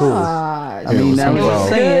was cool. Ah, I mean, that was involved.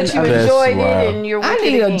 saying. Good, you That's enjoyed wild. it, and you're I with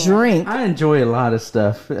need it a again. drink. I enjoy a lot of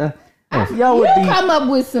stuff. Y'all You would be. come up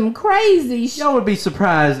with some crazy shit. Y'all would be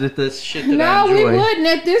surprised at this shit that I No, enjoy. we wouldn't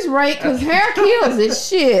at this rate because hair kills it.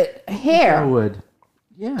 Shit, I hair. would.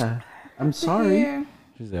 Yeah. I'm sorry. Hair.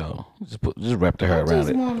 She said, "Oh, just wrap the hair around Just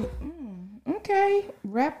it." want, okay,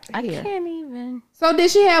 wrap I hair. can't even. So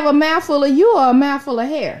did she have a mouthful of you or a mouthful of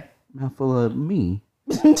hair? Mouthful of me.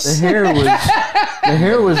 The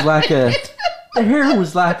hair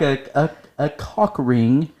was like a cock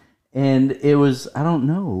ring, and it was, I don't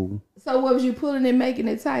know. So what was you pulling and making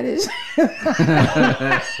it tight as?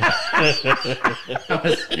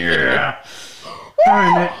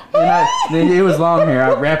 It was long hair.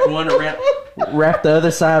 I wrapped one around, wrapped the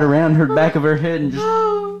other side around her back of her head, and just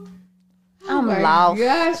I'm lost.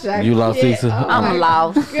 Gosh, I You lost, can't. Lisa? Oh I'm my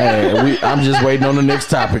lost. Hey, I'm just waiting on the next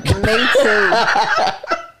topic. Me too.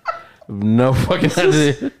 No fucking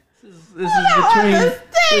idea. this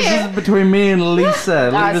is between me and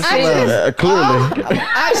Lisa. I Leave us see. alone. Clearly,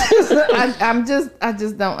 I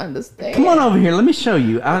just don't understand. Come on over here. Let me show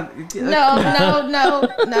you. No.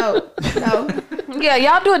 Yeah,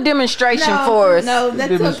 y'all do a demonstration No, for us. no,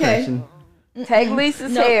 that's okay. Demonstration. Take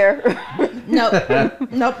Lisa's No. hair.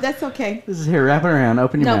 Nope, that's okay. This is here. Wrap it around.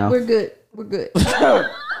 Open your No, mouth. we're good. We're good.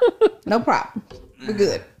 No problem. We're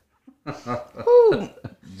good. Ooh,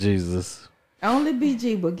 Jesus, only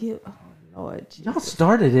BG will give. Oh Lord, Y'all Jesus.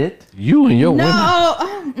 started it. you and your women,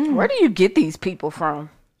 No, Where do you get these people from?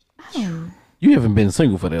 you haven't been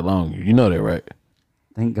single for that long. You know that, right?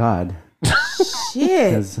 Thank God, shit.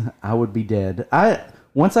 because I would be dead.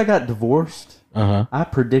 Once I got divorced, I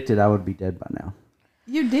predicted I would be dead by now.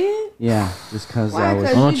 You did? Yeah, just because Why? I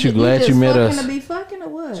was Aren't you glad you met us? To be fucking or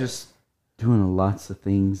what? just doing lots of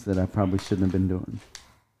things that I probably shouldn't have been doing.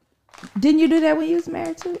 Didn't you do that when you was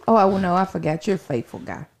married too? Oh, well, no, I forgot. You're a faithful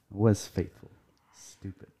guy. I was faithful.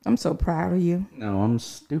 Stupid. I'm so proud of you. No, I'm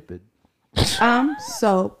stupid. I'm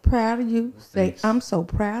so proud of you. Say, Thanks. I'm so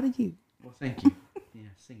proud of you. Well, thank you. Yeah,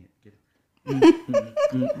 sing it. Get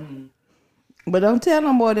it. But don't tell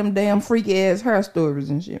no more of them damn freaky ass hair stories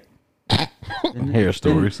and shit. Hair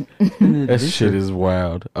stories. That That shit is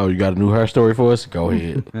wild. Oh, you got a new hair story for us? Go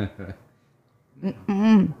ahead.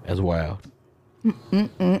 That's wild.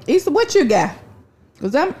 Issa, what you got?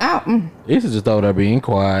 Cause I'm out. Issa just thought her being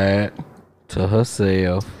quiet to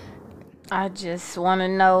herself. I just want to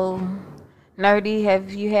know, Nerdy,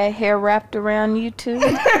 have you had hair wrapped around you too?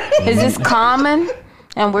 Is this common?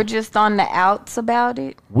 And we're just on the outs about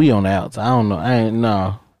it? We on the outs. I don't know. I ain't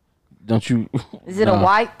no. Don't you? Is it a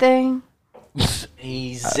white thing?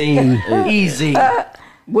 Easy. Easy.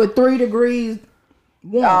 With 3 degrees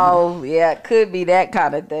warm. Oh, yeah, it could be that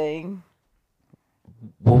kind of thing.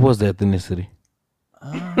 What was the ethnicity?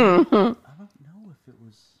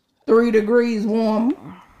 3 degrees warm.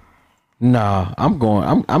 Nah, I'm going.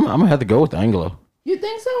 I'm gonna have to go with Anglo. You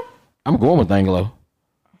think so? I'm going with Anglo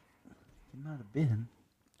Not a bit.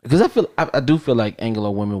 because I do feel like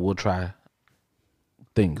Anglo women will try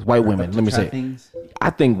things. White women, let me say. Things. I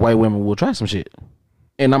think white women will try some shit,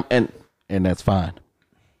 and that's fine.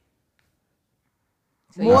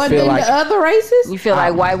 More feel than like- the other races? You feel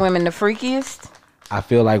like white women the freakiest? I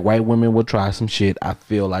feel like white women will try some shit. I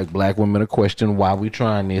feel like black women will question why we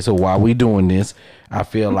trying this or why we doing this. I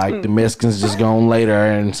feel like the Mexicans just gonna later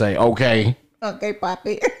and say, okay. Okay,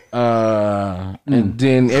 Poppy. And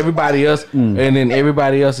then everybody else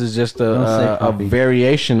is just Don't say a puppy.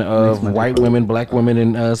 variation of my white women, black women,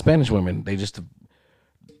 and Spanish women. They just,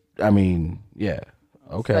 I mean, yeah.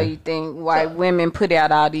 Okay. So you think white women put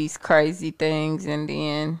out all these crazy things and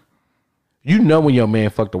then... You know when your man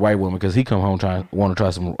fucked a white woman because he come home want to try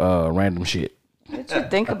some random shit. What you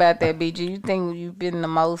think about that, BG? You think you've been the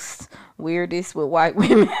most weirdest with white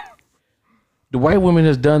women? The white woman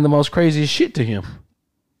has done the most craziest shit to him.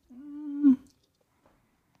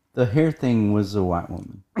 The hair thing was a white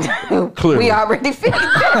woman. Clearly, We already figured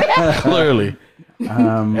that. clearly.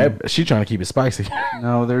 She trying to keep it spicy.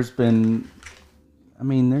 No, there's been. I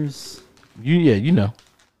mean, there's. You know.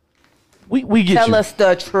 We get Tell you. us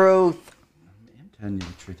the truth. I'm telling you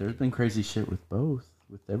the truth. There's been crazy shit with both,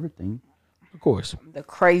 with everything. Of course. The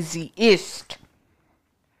craziest.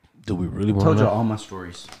 Do we really want Told to you know? all my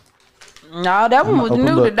stories. No, that one was open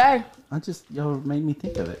new book. today. Y'all made me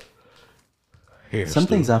think of it. Hair Some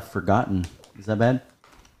story. things I've forgotten. Is that bad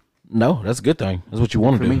No, that's a good thing. That's what you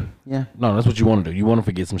want for to do. me? Yeah. No, that's what you want to do. You want to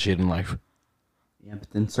forget some shit in life. Yeah, but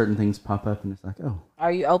then certain things pop up and it's like, oh,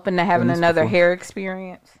 Are you open to having Done this another before. hair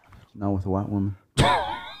experience? not with a white woman.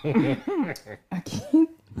 I can't.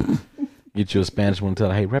 Get you a Spanish one. Tell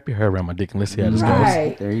her, hey, wrap your hair around my dick and let's see how this goes.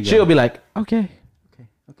 Right. There you go. She'll be like, okay.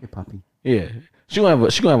 Okay, Poppy. Yeah. She gonna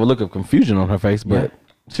have a look of confusion on her face, but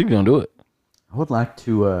she's gonna do it. I would like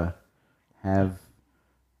to have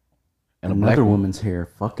And a another black woman's hair.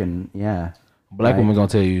 Fucking yeah. black Right. woman gonna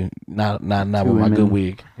tell you, not Two with my women, good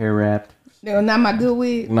wig. hair wrapped. No, not my good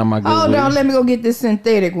wig. Not my good Oh wig. no, let me go get this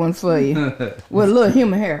synthetic one for you with a little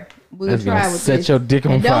human hair. We'll That's try gonna with set this. your dick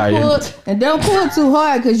on and fire. Don't pull too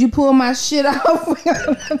hard because you pull my shit off.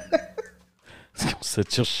 It's gonna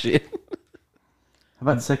set your shit. How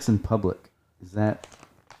about sex in public? Is that?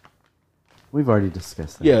 We've already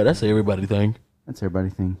discussed that. Yeah, that's everybody thing. That's everybody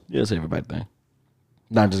thing. Yeah, that's everybody thing.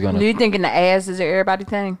 Not just gonna. Do you think in the ass is it everybody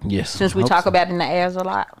thing? Yes. Since we hope talk so. about it in the ass a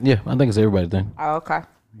lot. Yeah, I think it's everybody thing. Oh, okay.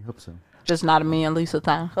 We hope so. Just not a me and Lisa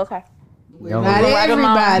thing. Okay. Y'all Not are,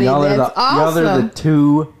 everybody. y'all are That's the, y'all are awesome. the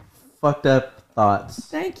two fucked up thoughts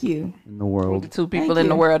Thank you. in the world. The two people Thank in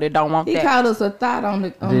the you. world that don't want He that. called us a thought on the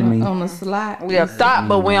Didn't he? on the slide. We a thought,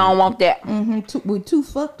 but we don't want that. We're two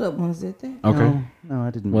fucked up ones at that. Okay. No, I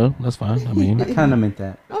didn't. Well, that's fine. I mean, I kind of meant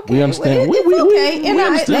that. Okay, we understand. Well, it's okay.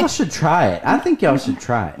 And Y'all should try it. I think y'all should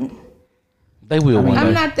try it. they will one I'm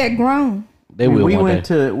day. not that grown. They will we one went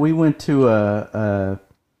day. to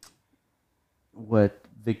what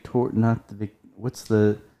Victor not the Vic, what's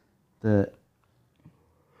the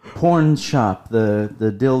porn shop, the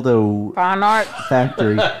dildo Fine art.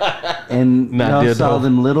 factory, and Not y'all dildo. saw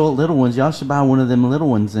them little ones. Y'all should buy one of them little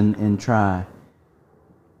ones and try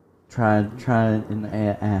it in the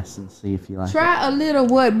ass and see if you like it. Try a little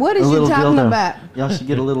what? What is A you little talking dildo. about? Y'all should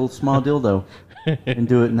get a little small dildo and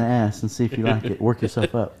do it in the ass and see if you like it. Work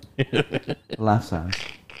yourself up. Life size.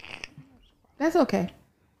 That's okay.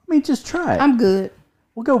 I mean, just try it. I'm good.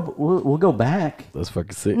 We'll go back. That's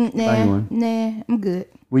fucking sick. Anyone. Nah, I'm good.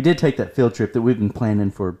 We did take that field trip that we've been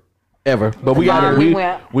planning for, Ever, but we got it.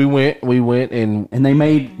 We We went, and and they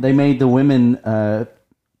made the women they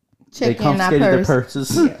Check in our confiscated their purse.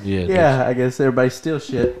 purses. Yeah, yeah. I guess everybody steal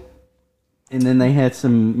shit, and then they had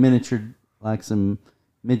some miniature, like some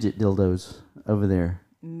midget dildos over there.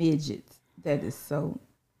 Midgets. That is so.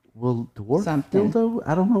 Well, dwarf Something. dildo.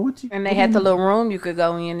 I don't know what you. And they had the little room you could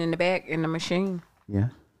go in the back in the machine. Yeah,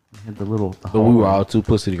 they had the little. The but we were all too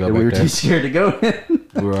pussy to go we back were there. too scared to go in.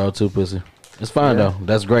 We were all too pussy. It's fine though.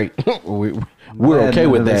 That's great. we're Glad okay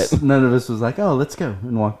none with of that. us- none of us was like, "Oh, let's go,"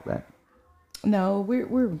 and walk back. No,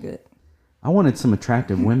 we're good. I wanted some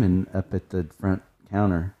attractive women up at the front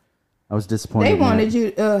counter. I was disappointed. They in that. wanted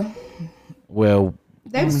you. Well,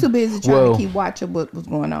 They was too busy trying Well- to keep watch of what was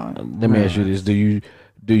going on. let me ask you this: Do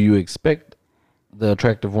you expect the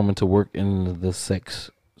attractive woman to work in the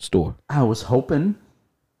sex store? I was hoping,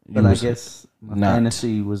 but You I was guess my not.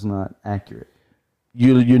 fantasy was not accurate.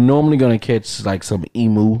 You're normally gonna catch like some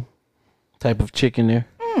emu type of chick in there.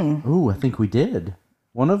 Ooh, I think we did.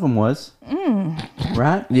 One of them was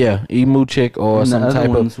right. Yeah, emu chick or And the some other type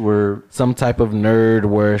ones were. some type of nerd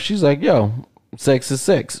where she's like, "Yo, sex is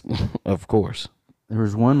sex," of course. There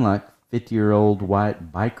was one like 50-year-old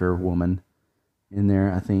white biker woman in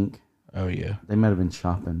there. I think Oh yeah, they might have been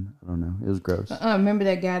shopping. I don't know. It was gross. Remember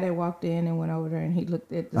that guy that walked in and went over there and he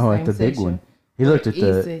looked at the Oh, same at the big section? one. He looked at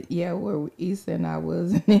the. Issa, yeah, where Issa and I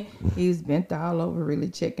was, and he was bent all over, really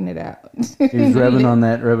checking it out. He was rubbing on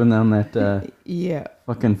that Yeah,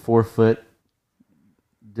 fucking 4-foot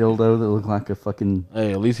dildo that looked like a fucking.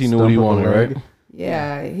 hey, at least he knew what he stump of a wanted, leg. right?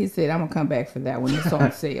 yeah. He said, "I'm gonna come back for that when it's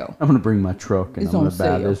on sale." I'm gonna bring my truck and It's I'm on gonna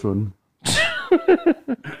buy sale. this one.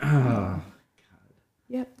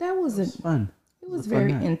 Yep, that was a. Fun. It was a fun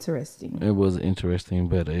very night. interesting. It was interesting,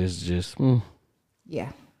 but it's just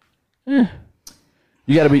Yeah, you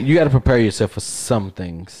gotta prepare yourself for some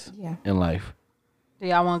things yeah. in life. Do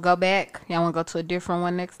y'all want to go back? Y'all want to go to a different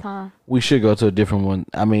one next time? We should go to a different one.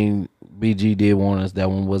 I mean, BG did warn us that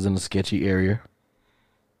one was in a sketchy area.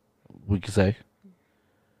 We could say,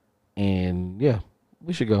 and yeah,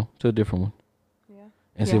 we should go to a different one. Yeah.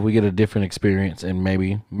 And see Yeah. if we get a different experience, and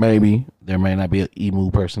maybe there may not be an emu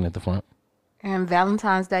person at the front. And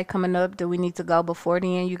Valentine's Day coming up. Do we need to go before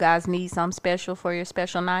then? You guys need something special for your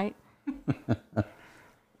special night?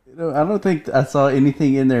 You know, I don't think I saw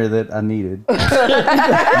anything in there that I needed.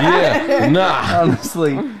 Yeah, nah.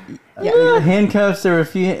 Honestly, handcuffs. There were a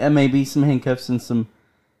few, maybe some handcuffs and some.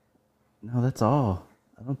 No, that's all.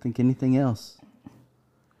 I don't think anything else.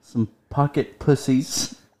 Some pocket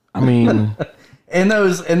pussies I mean, and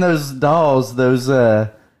those dolls. Those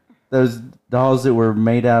dolls that were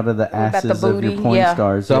made out of the about the asses of your booty? porn Yeah.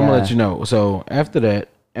 stars. so I'm gonna Yeah. let you know. So after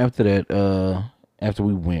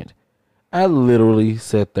we went, I literally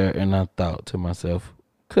sat there and I thought to myself,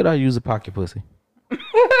 could I use a pocket pussy?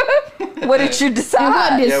 What did you And what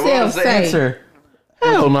decide? did Yeah, what Self was the say? answer?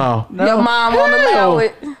 Hell no. Your mom won't allow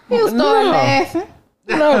it. He'll start No. laughing.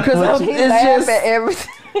 No, because He it's laugh just at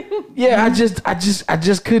everything. yeah. I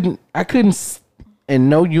just couldn't. I couldn't in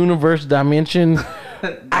no universe dimension.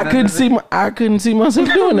 I couldn't see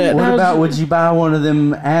myself doing that. What I was- about would you buy one of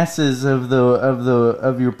them asses of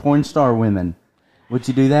your porn star women? Would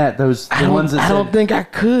you do that? Those I the don't, ones that I don't said think I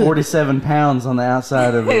could. 47 pounds on the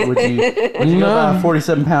outside of it. Would you go buy a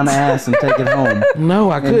 47-pound ass and take it home No,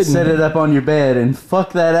 I and couldn't. set it up on your bed and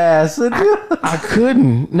fuck that ass? I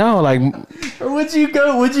couldn't. No, like Or would you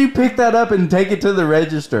pick that up and take it to the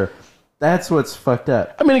register? That's what's fucked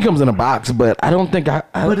up. I mean, it comes in a box, but I don't think I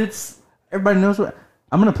But it's everybody knows what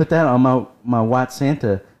I'm gonna put that on my white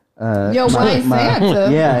Santa. Your white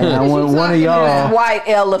Santa? Yeah, and I What want you one of talking y'all. about? White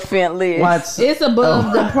elephant list. White's, It's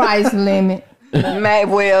above the price limit.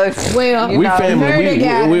 Well, Well, we know, family. Nerdy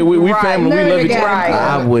got it. We Right, family. We Nerdy love each got other. it.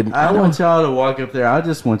 I wouldn't. I want y'all to walk up there. I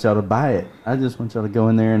just want y'all to buy it. I just want y'all to go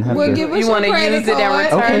in there and have We'll to give us You your wanna credit use it and card,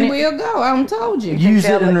 return and it? we'll go. I told you. use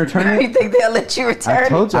it and return You it. think they'll let you return I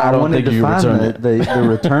told you I I, don't wanted think to you find return it. the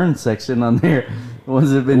return section on there. The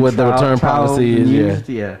ones that have been What the return policy is, yeah. used.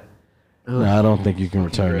 Yeah. No, I don't think you can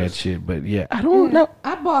return that shit. But yeah, I don't know.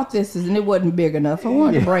 I bought this and it wasn't big enough. I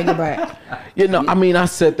wanted to bring it back. You know, I mean, I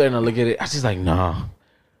sat there and I look at it. I was just like, nah.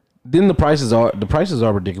 Then the prices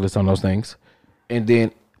are ridiculous on those things, and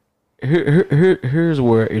then here's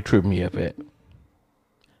where it tripped me up at.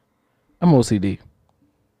 I'm OCD.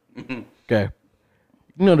 Okay,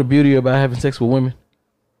 you know the beauty about having sex with women,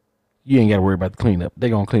 you ain't got to worry about the cleanup. They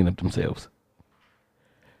gonna clean up themselves.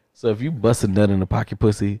 So if you bust a nut in the pocket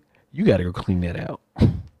pussy, you got to go clean that out.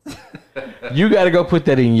 You got to go put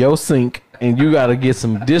that in your sink, and you got to get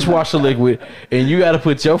some dishwasher liquid, and you got to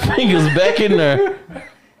put your fingers back in there.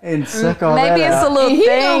 And suck all Maybe that it's a out. little And he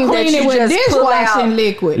thing gonna that clean you it with just pull dishwashing out.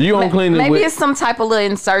 liquid. You gonna clean it Maybe with, it's some type of little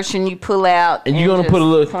insertion you pull out, and you gonna just put a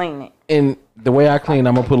little clean it. And the way I clean,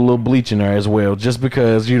 I'm gonna put a little bleach in there as well, just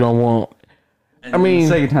because you don't want. I mean, the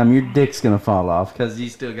second time your dick's gonna fall off because you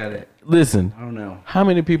still got it. listen. I don't know. How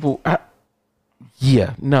many people?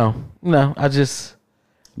 No. I just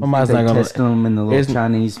my mind's They not gonna. test them in the little it's-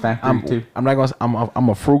 Chinese factory too. I'm not gonna. I'm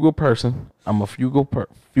a frugal person. I'm a frugal,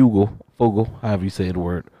 however you say the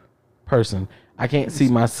word, person. I can't see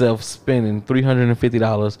myself spending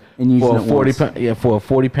 $350 And using for a it 40 once. pound, for a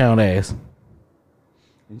 40-pound ass.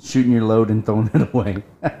 And shooting your load and throwing it away.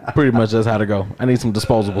 Pretty much that's how to go. I need some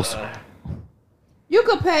disposables. You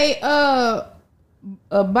could pay a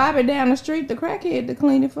Bobby down the street, the crackhead, to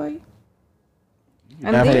clean it for you.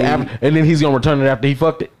 And And then he's gonna return it after he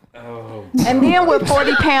fucked it. And then would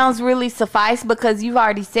 40 pounds really suffice? Because you've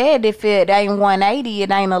already said if it ain't 180, it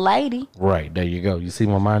ain't a lady. Right, there you go. You see,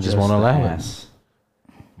 my mind just Just won't the allow it. ass.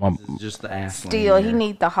 My- Just the ass. Still, he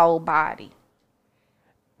need the whole body.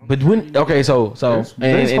 But when so There's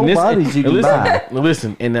whole bodies you can buy.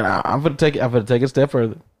 listen, and then I'm gonna take it a step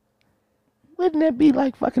further. Wouldn't that be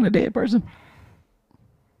like fucking a dead person?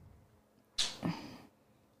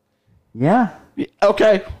 Yeah. Yeah,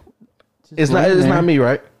 okay, it's not laying it's there. not me,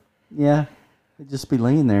 right? Yeah. It'd just be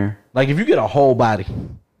laying there. Like if you get a whole body,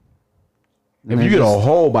 And if you they're get a just-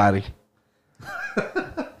 whole body,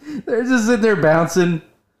 They're just sitting there bouncing.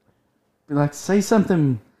 Be like, say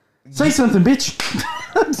something. Say something, bitch.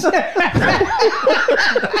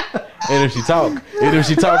 and if she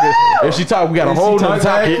talk, we got a whole nother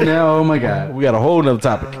topic. No, oh my God. We got a whole nother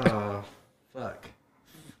topic. Fuck.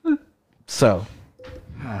 So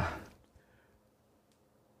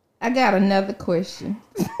I got another question.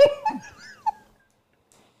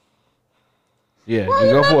 yeah, you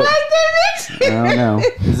go for it. I don't know.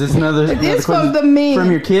 Is this another? It's another from question the men.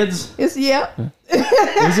 from your kids? It's yep.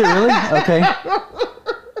 Is it really? Okay.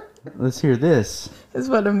 Let's hear this. It's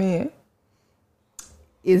for the men.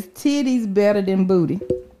 Is titties better than booty?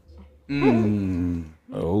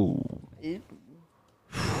 Oh.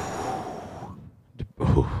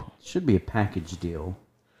 Should be a package deal.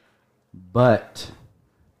 But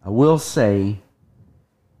I will say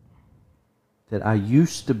that I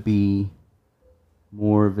used to be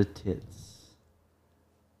more of a tits,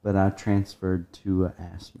 but I transferred to a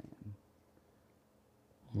ass man.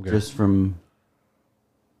 Okay. Just from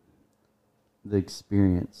the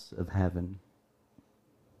experience of having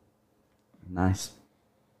a nice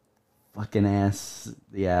fucking ass.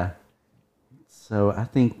 Yeah. So I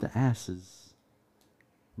think the ass is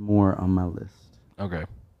more on my list. Okay.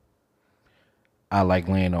 I like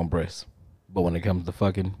laying on breasts, but when it comes to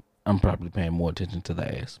fucking, I'm probably paying more attention to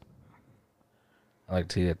the ass. I like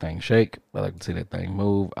to see that thing shake. I like to see that thing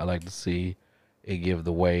move. I like to see it give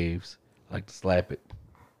the waves. I like to slap it.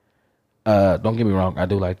 Don't get me wrong. I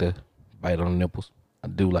do like to bite on the nipples. I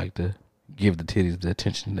do like to give the titties the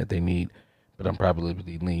attention that they need, but I'm probably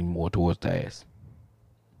leaning more towards the ass.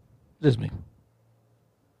 Just me.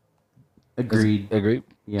 Agreed. Agreed.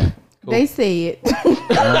 Yeah. Cool. They said.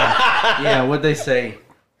 Yeah, what'd they say?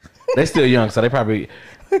 They still young, so they probably.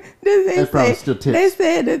 That's probably still tits. They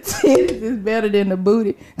said the titties is better than the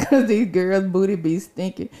booty because these girls' booty be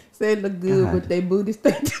stinking. Say it look good, God. but they booty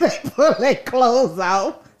stink till they pull their clothes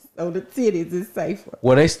off. So the titties is safer.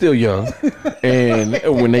 Well, they still young, and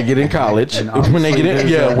when they get in college, And when they get in,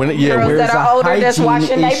 obviously yeah, when Girls yeah, that are older that's hygiene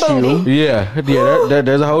washing their issue. booty. yeah,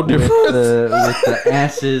 there's a whole with difference. the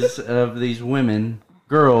asses of these women,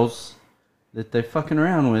 girls that they're fucking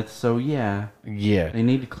around with. So yeah, Yeah, they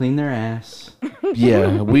need to clean their ass.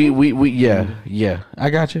 yeah, yeah. I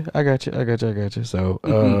got you. So,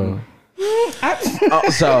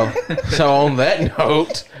 so on that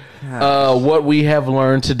note, what we have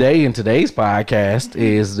learned today in today's podcast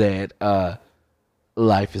is that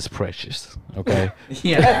life is precious. Okay,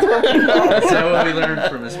 Yeah, that's what we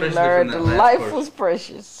learned from, especially from that last Life portion. was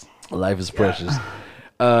precious. life is precious.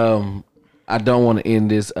 I don't want to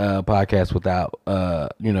end this podcast without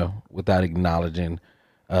without acknowledging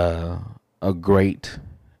a great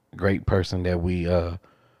person that we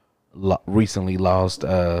recently lost,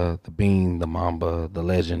 the Bean, the Mamba, the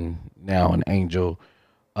legend, now an angel,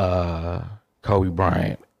 Kobe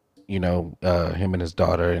Bryant. Him and his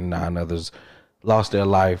daughter and 9 others lost their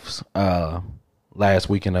lives last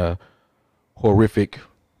week in a horrific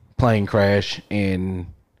plane crash, and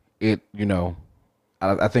it,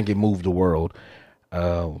 I think it moved the world.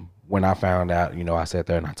 When I found out, I sat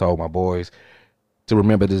there and I told my boys to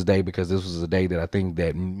remember this day, because this was a day that I think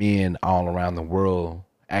that men all around the world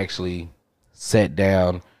actually sat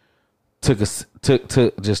down, took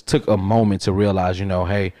a moment to realize,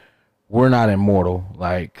 hey, we're not immortal.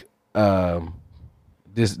 Like,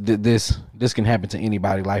 this can happen to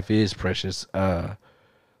anybody. Life is precious.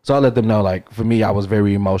 So I let them know, like, for me, I was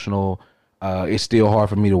very emotional. It's still hard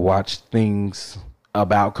for me to watch things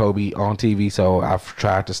about Kobe on TV, so I've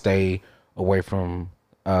tried to stay away from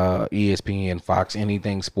ESPN, Fox,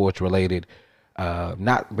 anything sports related.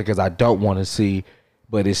 Not because I don't want to see,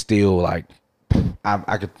 but it's still like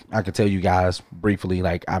I could tell you guys briefly.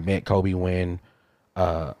 Like, I met Kobe when,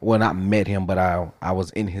 not met him, but I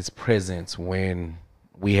was in his presence when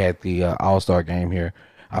we had the All-Star game here.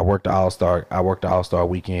 I worked the All-Star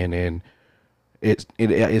weekend, and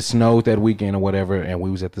it snowed that weekend or whatever, and we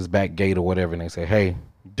was at this back gate or whatever, and they said, hey,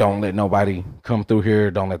 don't let nobody come through here,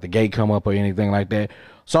 don't let the gate come up or anything like that.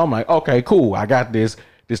 So I'm like, okay, cool, I got this.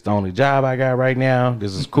 This is the only job I got right now.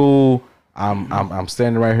 This is cool. I'm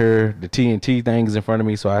standing right here. The TNT thing's in front of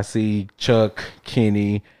me, so I see Chuck,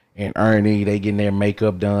 Kenny, and Ernie. They getting their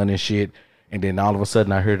makeup done and shit. And then all of a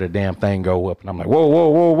sudden, I hear the damn thing go up, and I'm like, whoa, whoa,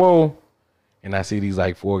 whoa, whoa. And I see these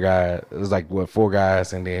like 4 guys. It was like, what, 4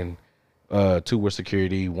 guys, and then 2 were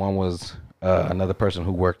security. 1 was another person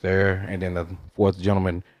who worked there, and then the 4th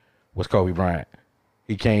gentleman was Kobe Bryant.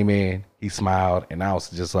 He came in, he smiled, and I was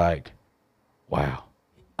just like, wow.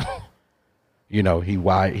 He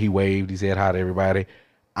waved, he said hi to everybody.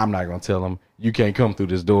 I'm not gonna tell him you can't come through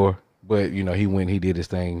this door, but he went, he did his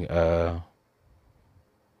thing. I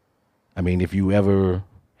mean, if you ever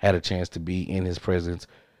had a chance to be in his presence,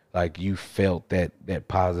 like, you felt that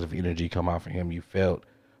positive energy come out from him. You felt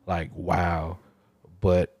like, wow.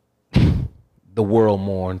 But the world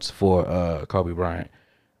mourns for Kobe Bryant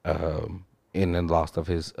in the loss of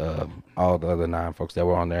his all the other 9 folks that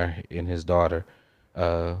were on there, and his daughter.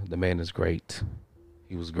 The man is great.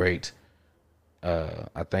 He was great.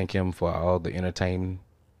 I thank him for all the entertainment,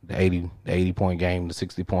 the 80-point game, the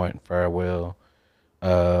 60-point farewell,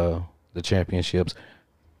 the championships.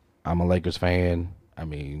 I'm a Lakers fan. I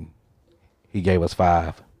mean, he gave us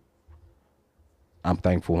 5. I'm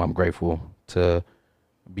thankful. I'm grateful to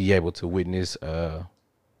be able to witness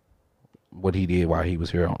what he did while he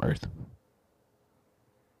was here on Earth.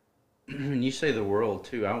 When you say the world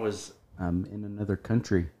too, I was in another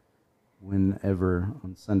country whenever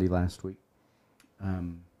on Sunday last week,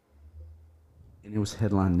 and it was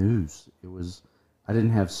headline news. I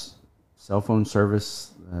didn't have cell phone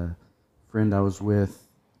service. Friend I was with,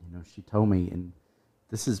 she told me, and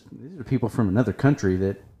these are people from another country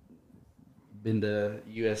that been to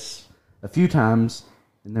U.S. a few times,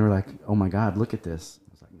 and they were like, "Oh my God, look at this!"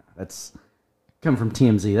 I was like, "No, that's come from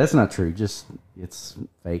TMZ. That's not true. It's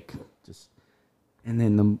fake." And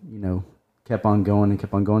then kept on going and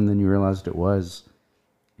kept on going. And then you realized it was,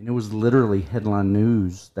 and it was literally headline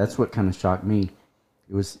news. That's what kind of shocked me.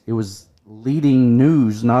 It was leading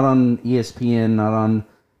news, not on ESPN, not on.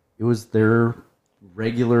 It was their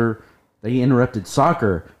regular. They interrupted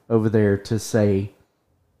soccer over there to say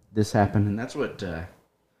this happened, and that's what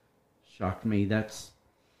shocked me.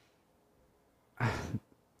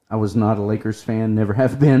 I was not a Lakers fan, never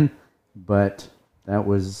have been, but that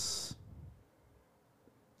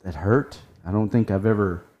hurt. I don't think I've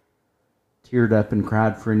ever teared up and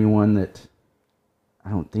cried for anyone that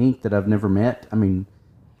I've never met. I mean,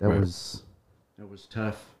 that was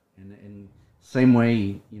tough. And same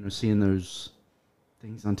way, seeing those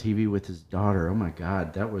things on TV with his daughter. Oh my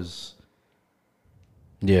God, that was.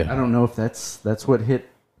 Yeah. I don't know if that's what hit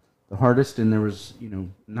the hardest, and there was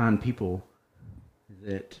 9 people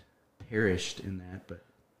that perished in that. But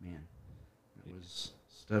man, it was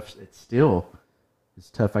stuff. It's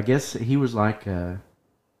tough. I guess he was like a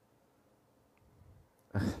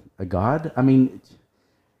god. I mean,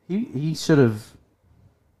 he should have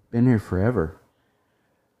been here forever.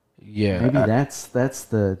 Yeah, maybe that's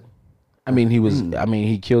the. I mean,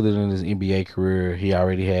 he killed it in his NBA career. He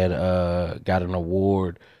already had got an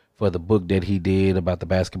award for the book that he did about the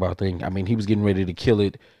basketball thing. I mean, he was getting ready to kill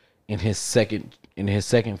it in his second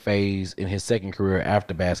phase in his second career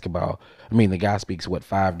after basketball. I mean, the guy speaks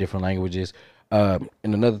 5 different languages. And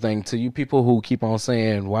another thing, to you people who keep on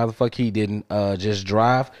saying why the fuck he didn't just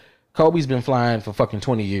drive, Kobe's been flying for fucking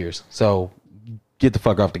 20 years. So get the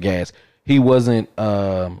fuck off the gas. He wasn't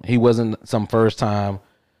some first time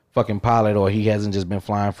fucking pilot, or he hasn't just been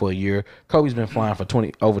flying for a year. Kobe's been flying for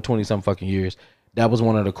over 20 some fucking years. That was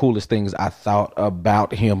one of the coolest things I thought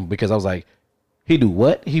about him, because I was like, he do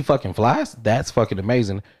what? He fucking flies? That's fucking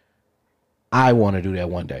amazing. I want to do that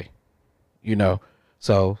one day,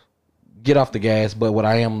 So get off the gas. But what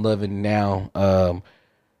I am loving now,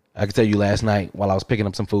 I could tell you last night while I was picking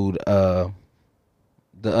up some food, the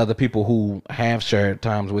other people who have shared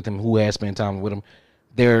times with him, who have spent time with him,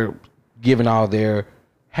 they're giving all their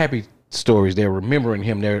happy stories. They're remembering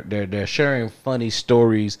him. They're sharing funny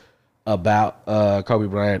stories about Kobe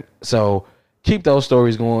Bryant. So keep those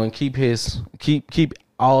stories going. Keep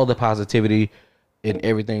all the positivity in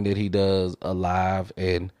everything that he does alive,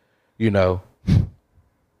 and go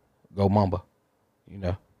Mamba.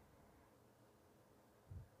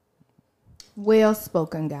 Well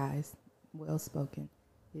spoken, guys. Well spoken.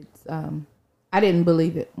 It's I didn't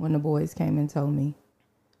believe it when the boys came and told me.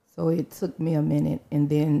 So it took me a minute, and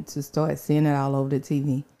then to start seeing it all over the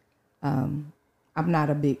TV. I'm not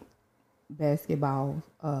a big basketball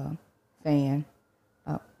fan.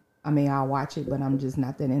 I mean, I'll watch it, but I'm just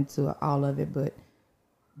not that into all of it. But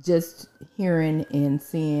just hearing and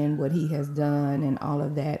seeing what he has done and all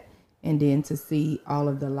of that, and then to see all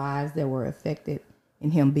of the lives that were affected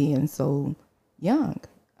in him being so young,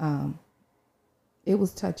 it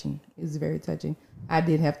was touching. It was very touching. I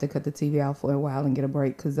did have to cut the TV out for a while and get a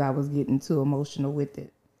break because I was getting too emotional with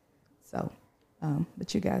it. So,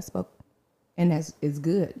 but you guys spoke, and it's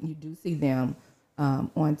good. You do see them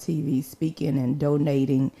on TV speaking and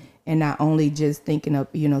donating, and not only just thinking of,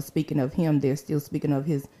 speaking of him, they're still speaking of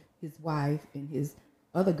his wife and his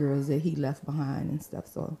other girls that he left behind and stuff.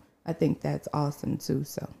 So I think that's awesome too.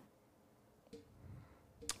 So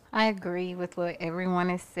I agree with what everyone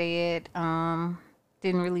has said.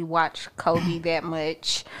 Didn't really watch Kobe that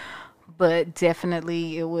much, but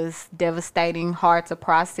definitely it was devastating, hard to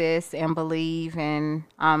process and believe. And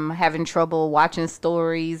I'm having trouble watching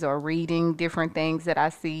stories or reading different things that I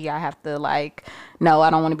see. I have to no, I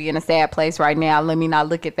don't want to be in a sad place right now. Let me not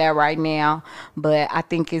look at that right now. But I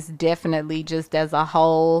think it's definitely just as a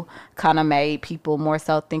whole kind of made people more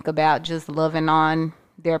so think about just loving on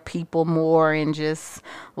their people more. And just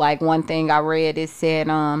one thing I read, it said,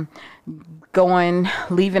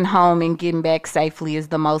 leaving home and getting back safely is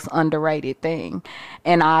the most underrated thing.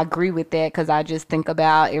 And I agree with that, because I just think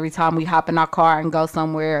about every time we hop in our car and go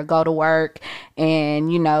somewhere or go to work,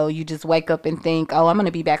 and you just wake up and think, oh, I'm going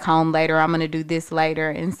to be back home later, I'm going to do this later.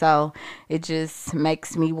 And so it just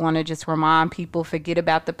makes me want to just remind people, forget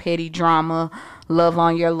about the petty drama, love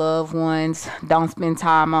on your loved ones, don't spend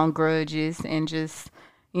time on grudges, and just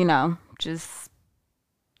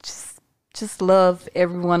love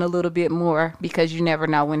everyone a little bit more, because you never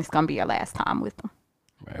know when it's going to be your last time with them.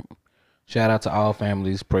 Right. Shout out to all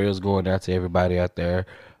families. Prayers going out to everybody out there.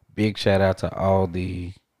 Big shout out to all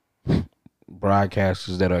the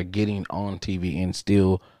broadcasters that are getting on TV and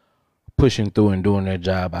still pushing through and doing their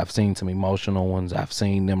job. I've seen some emotional ones. I've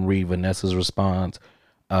seen them read Vanessa's response.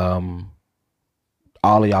 All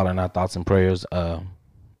of y'all in our thoughts and prayers.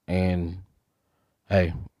 And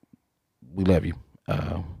hey, we love you.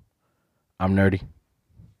 I'm Nerdy.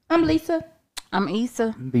 I'm Lisa. I'm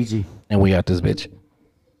Issa. BG. And we out this bitch.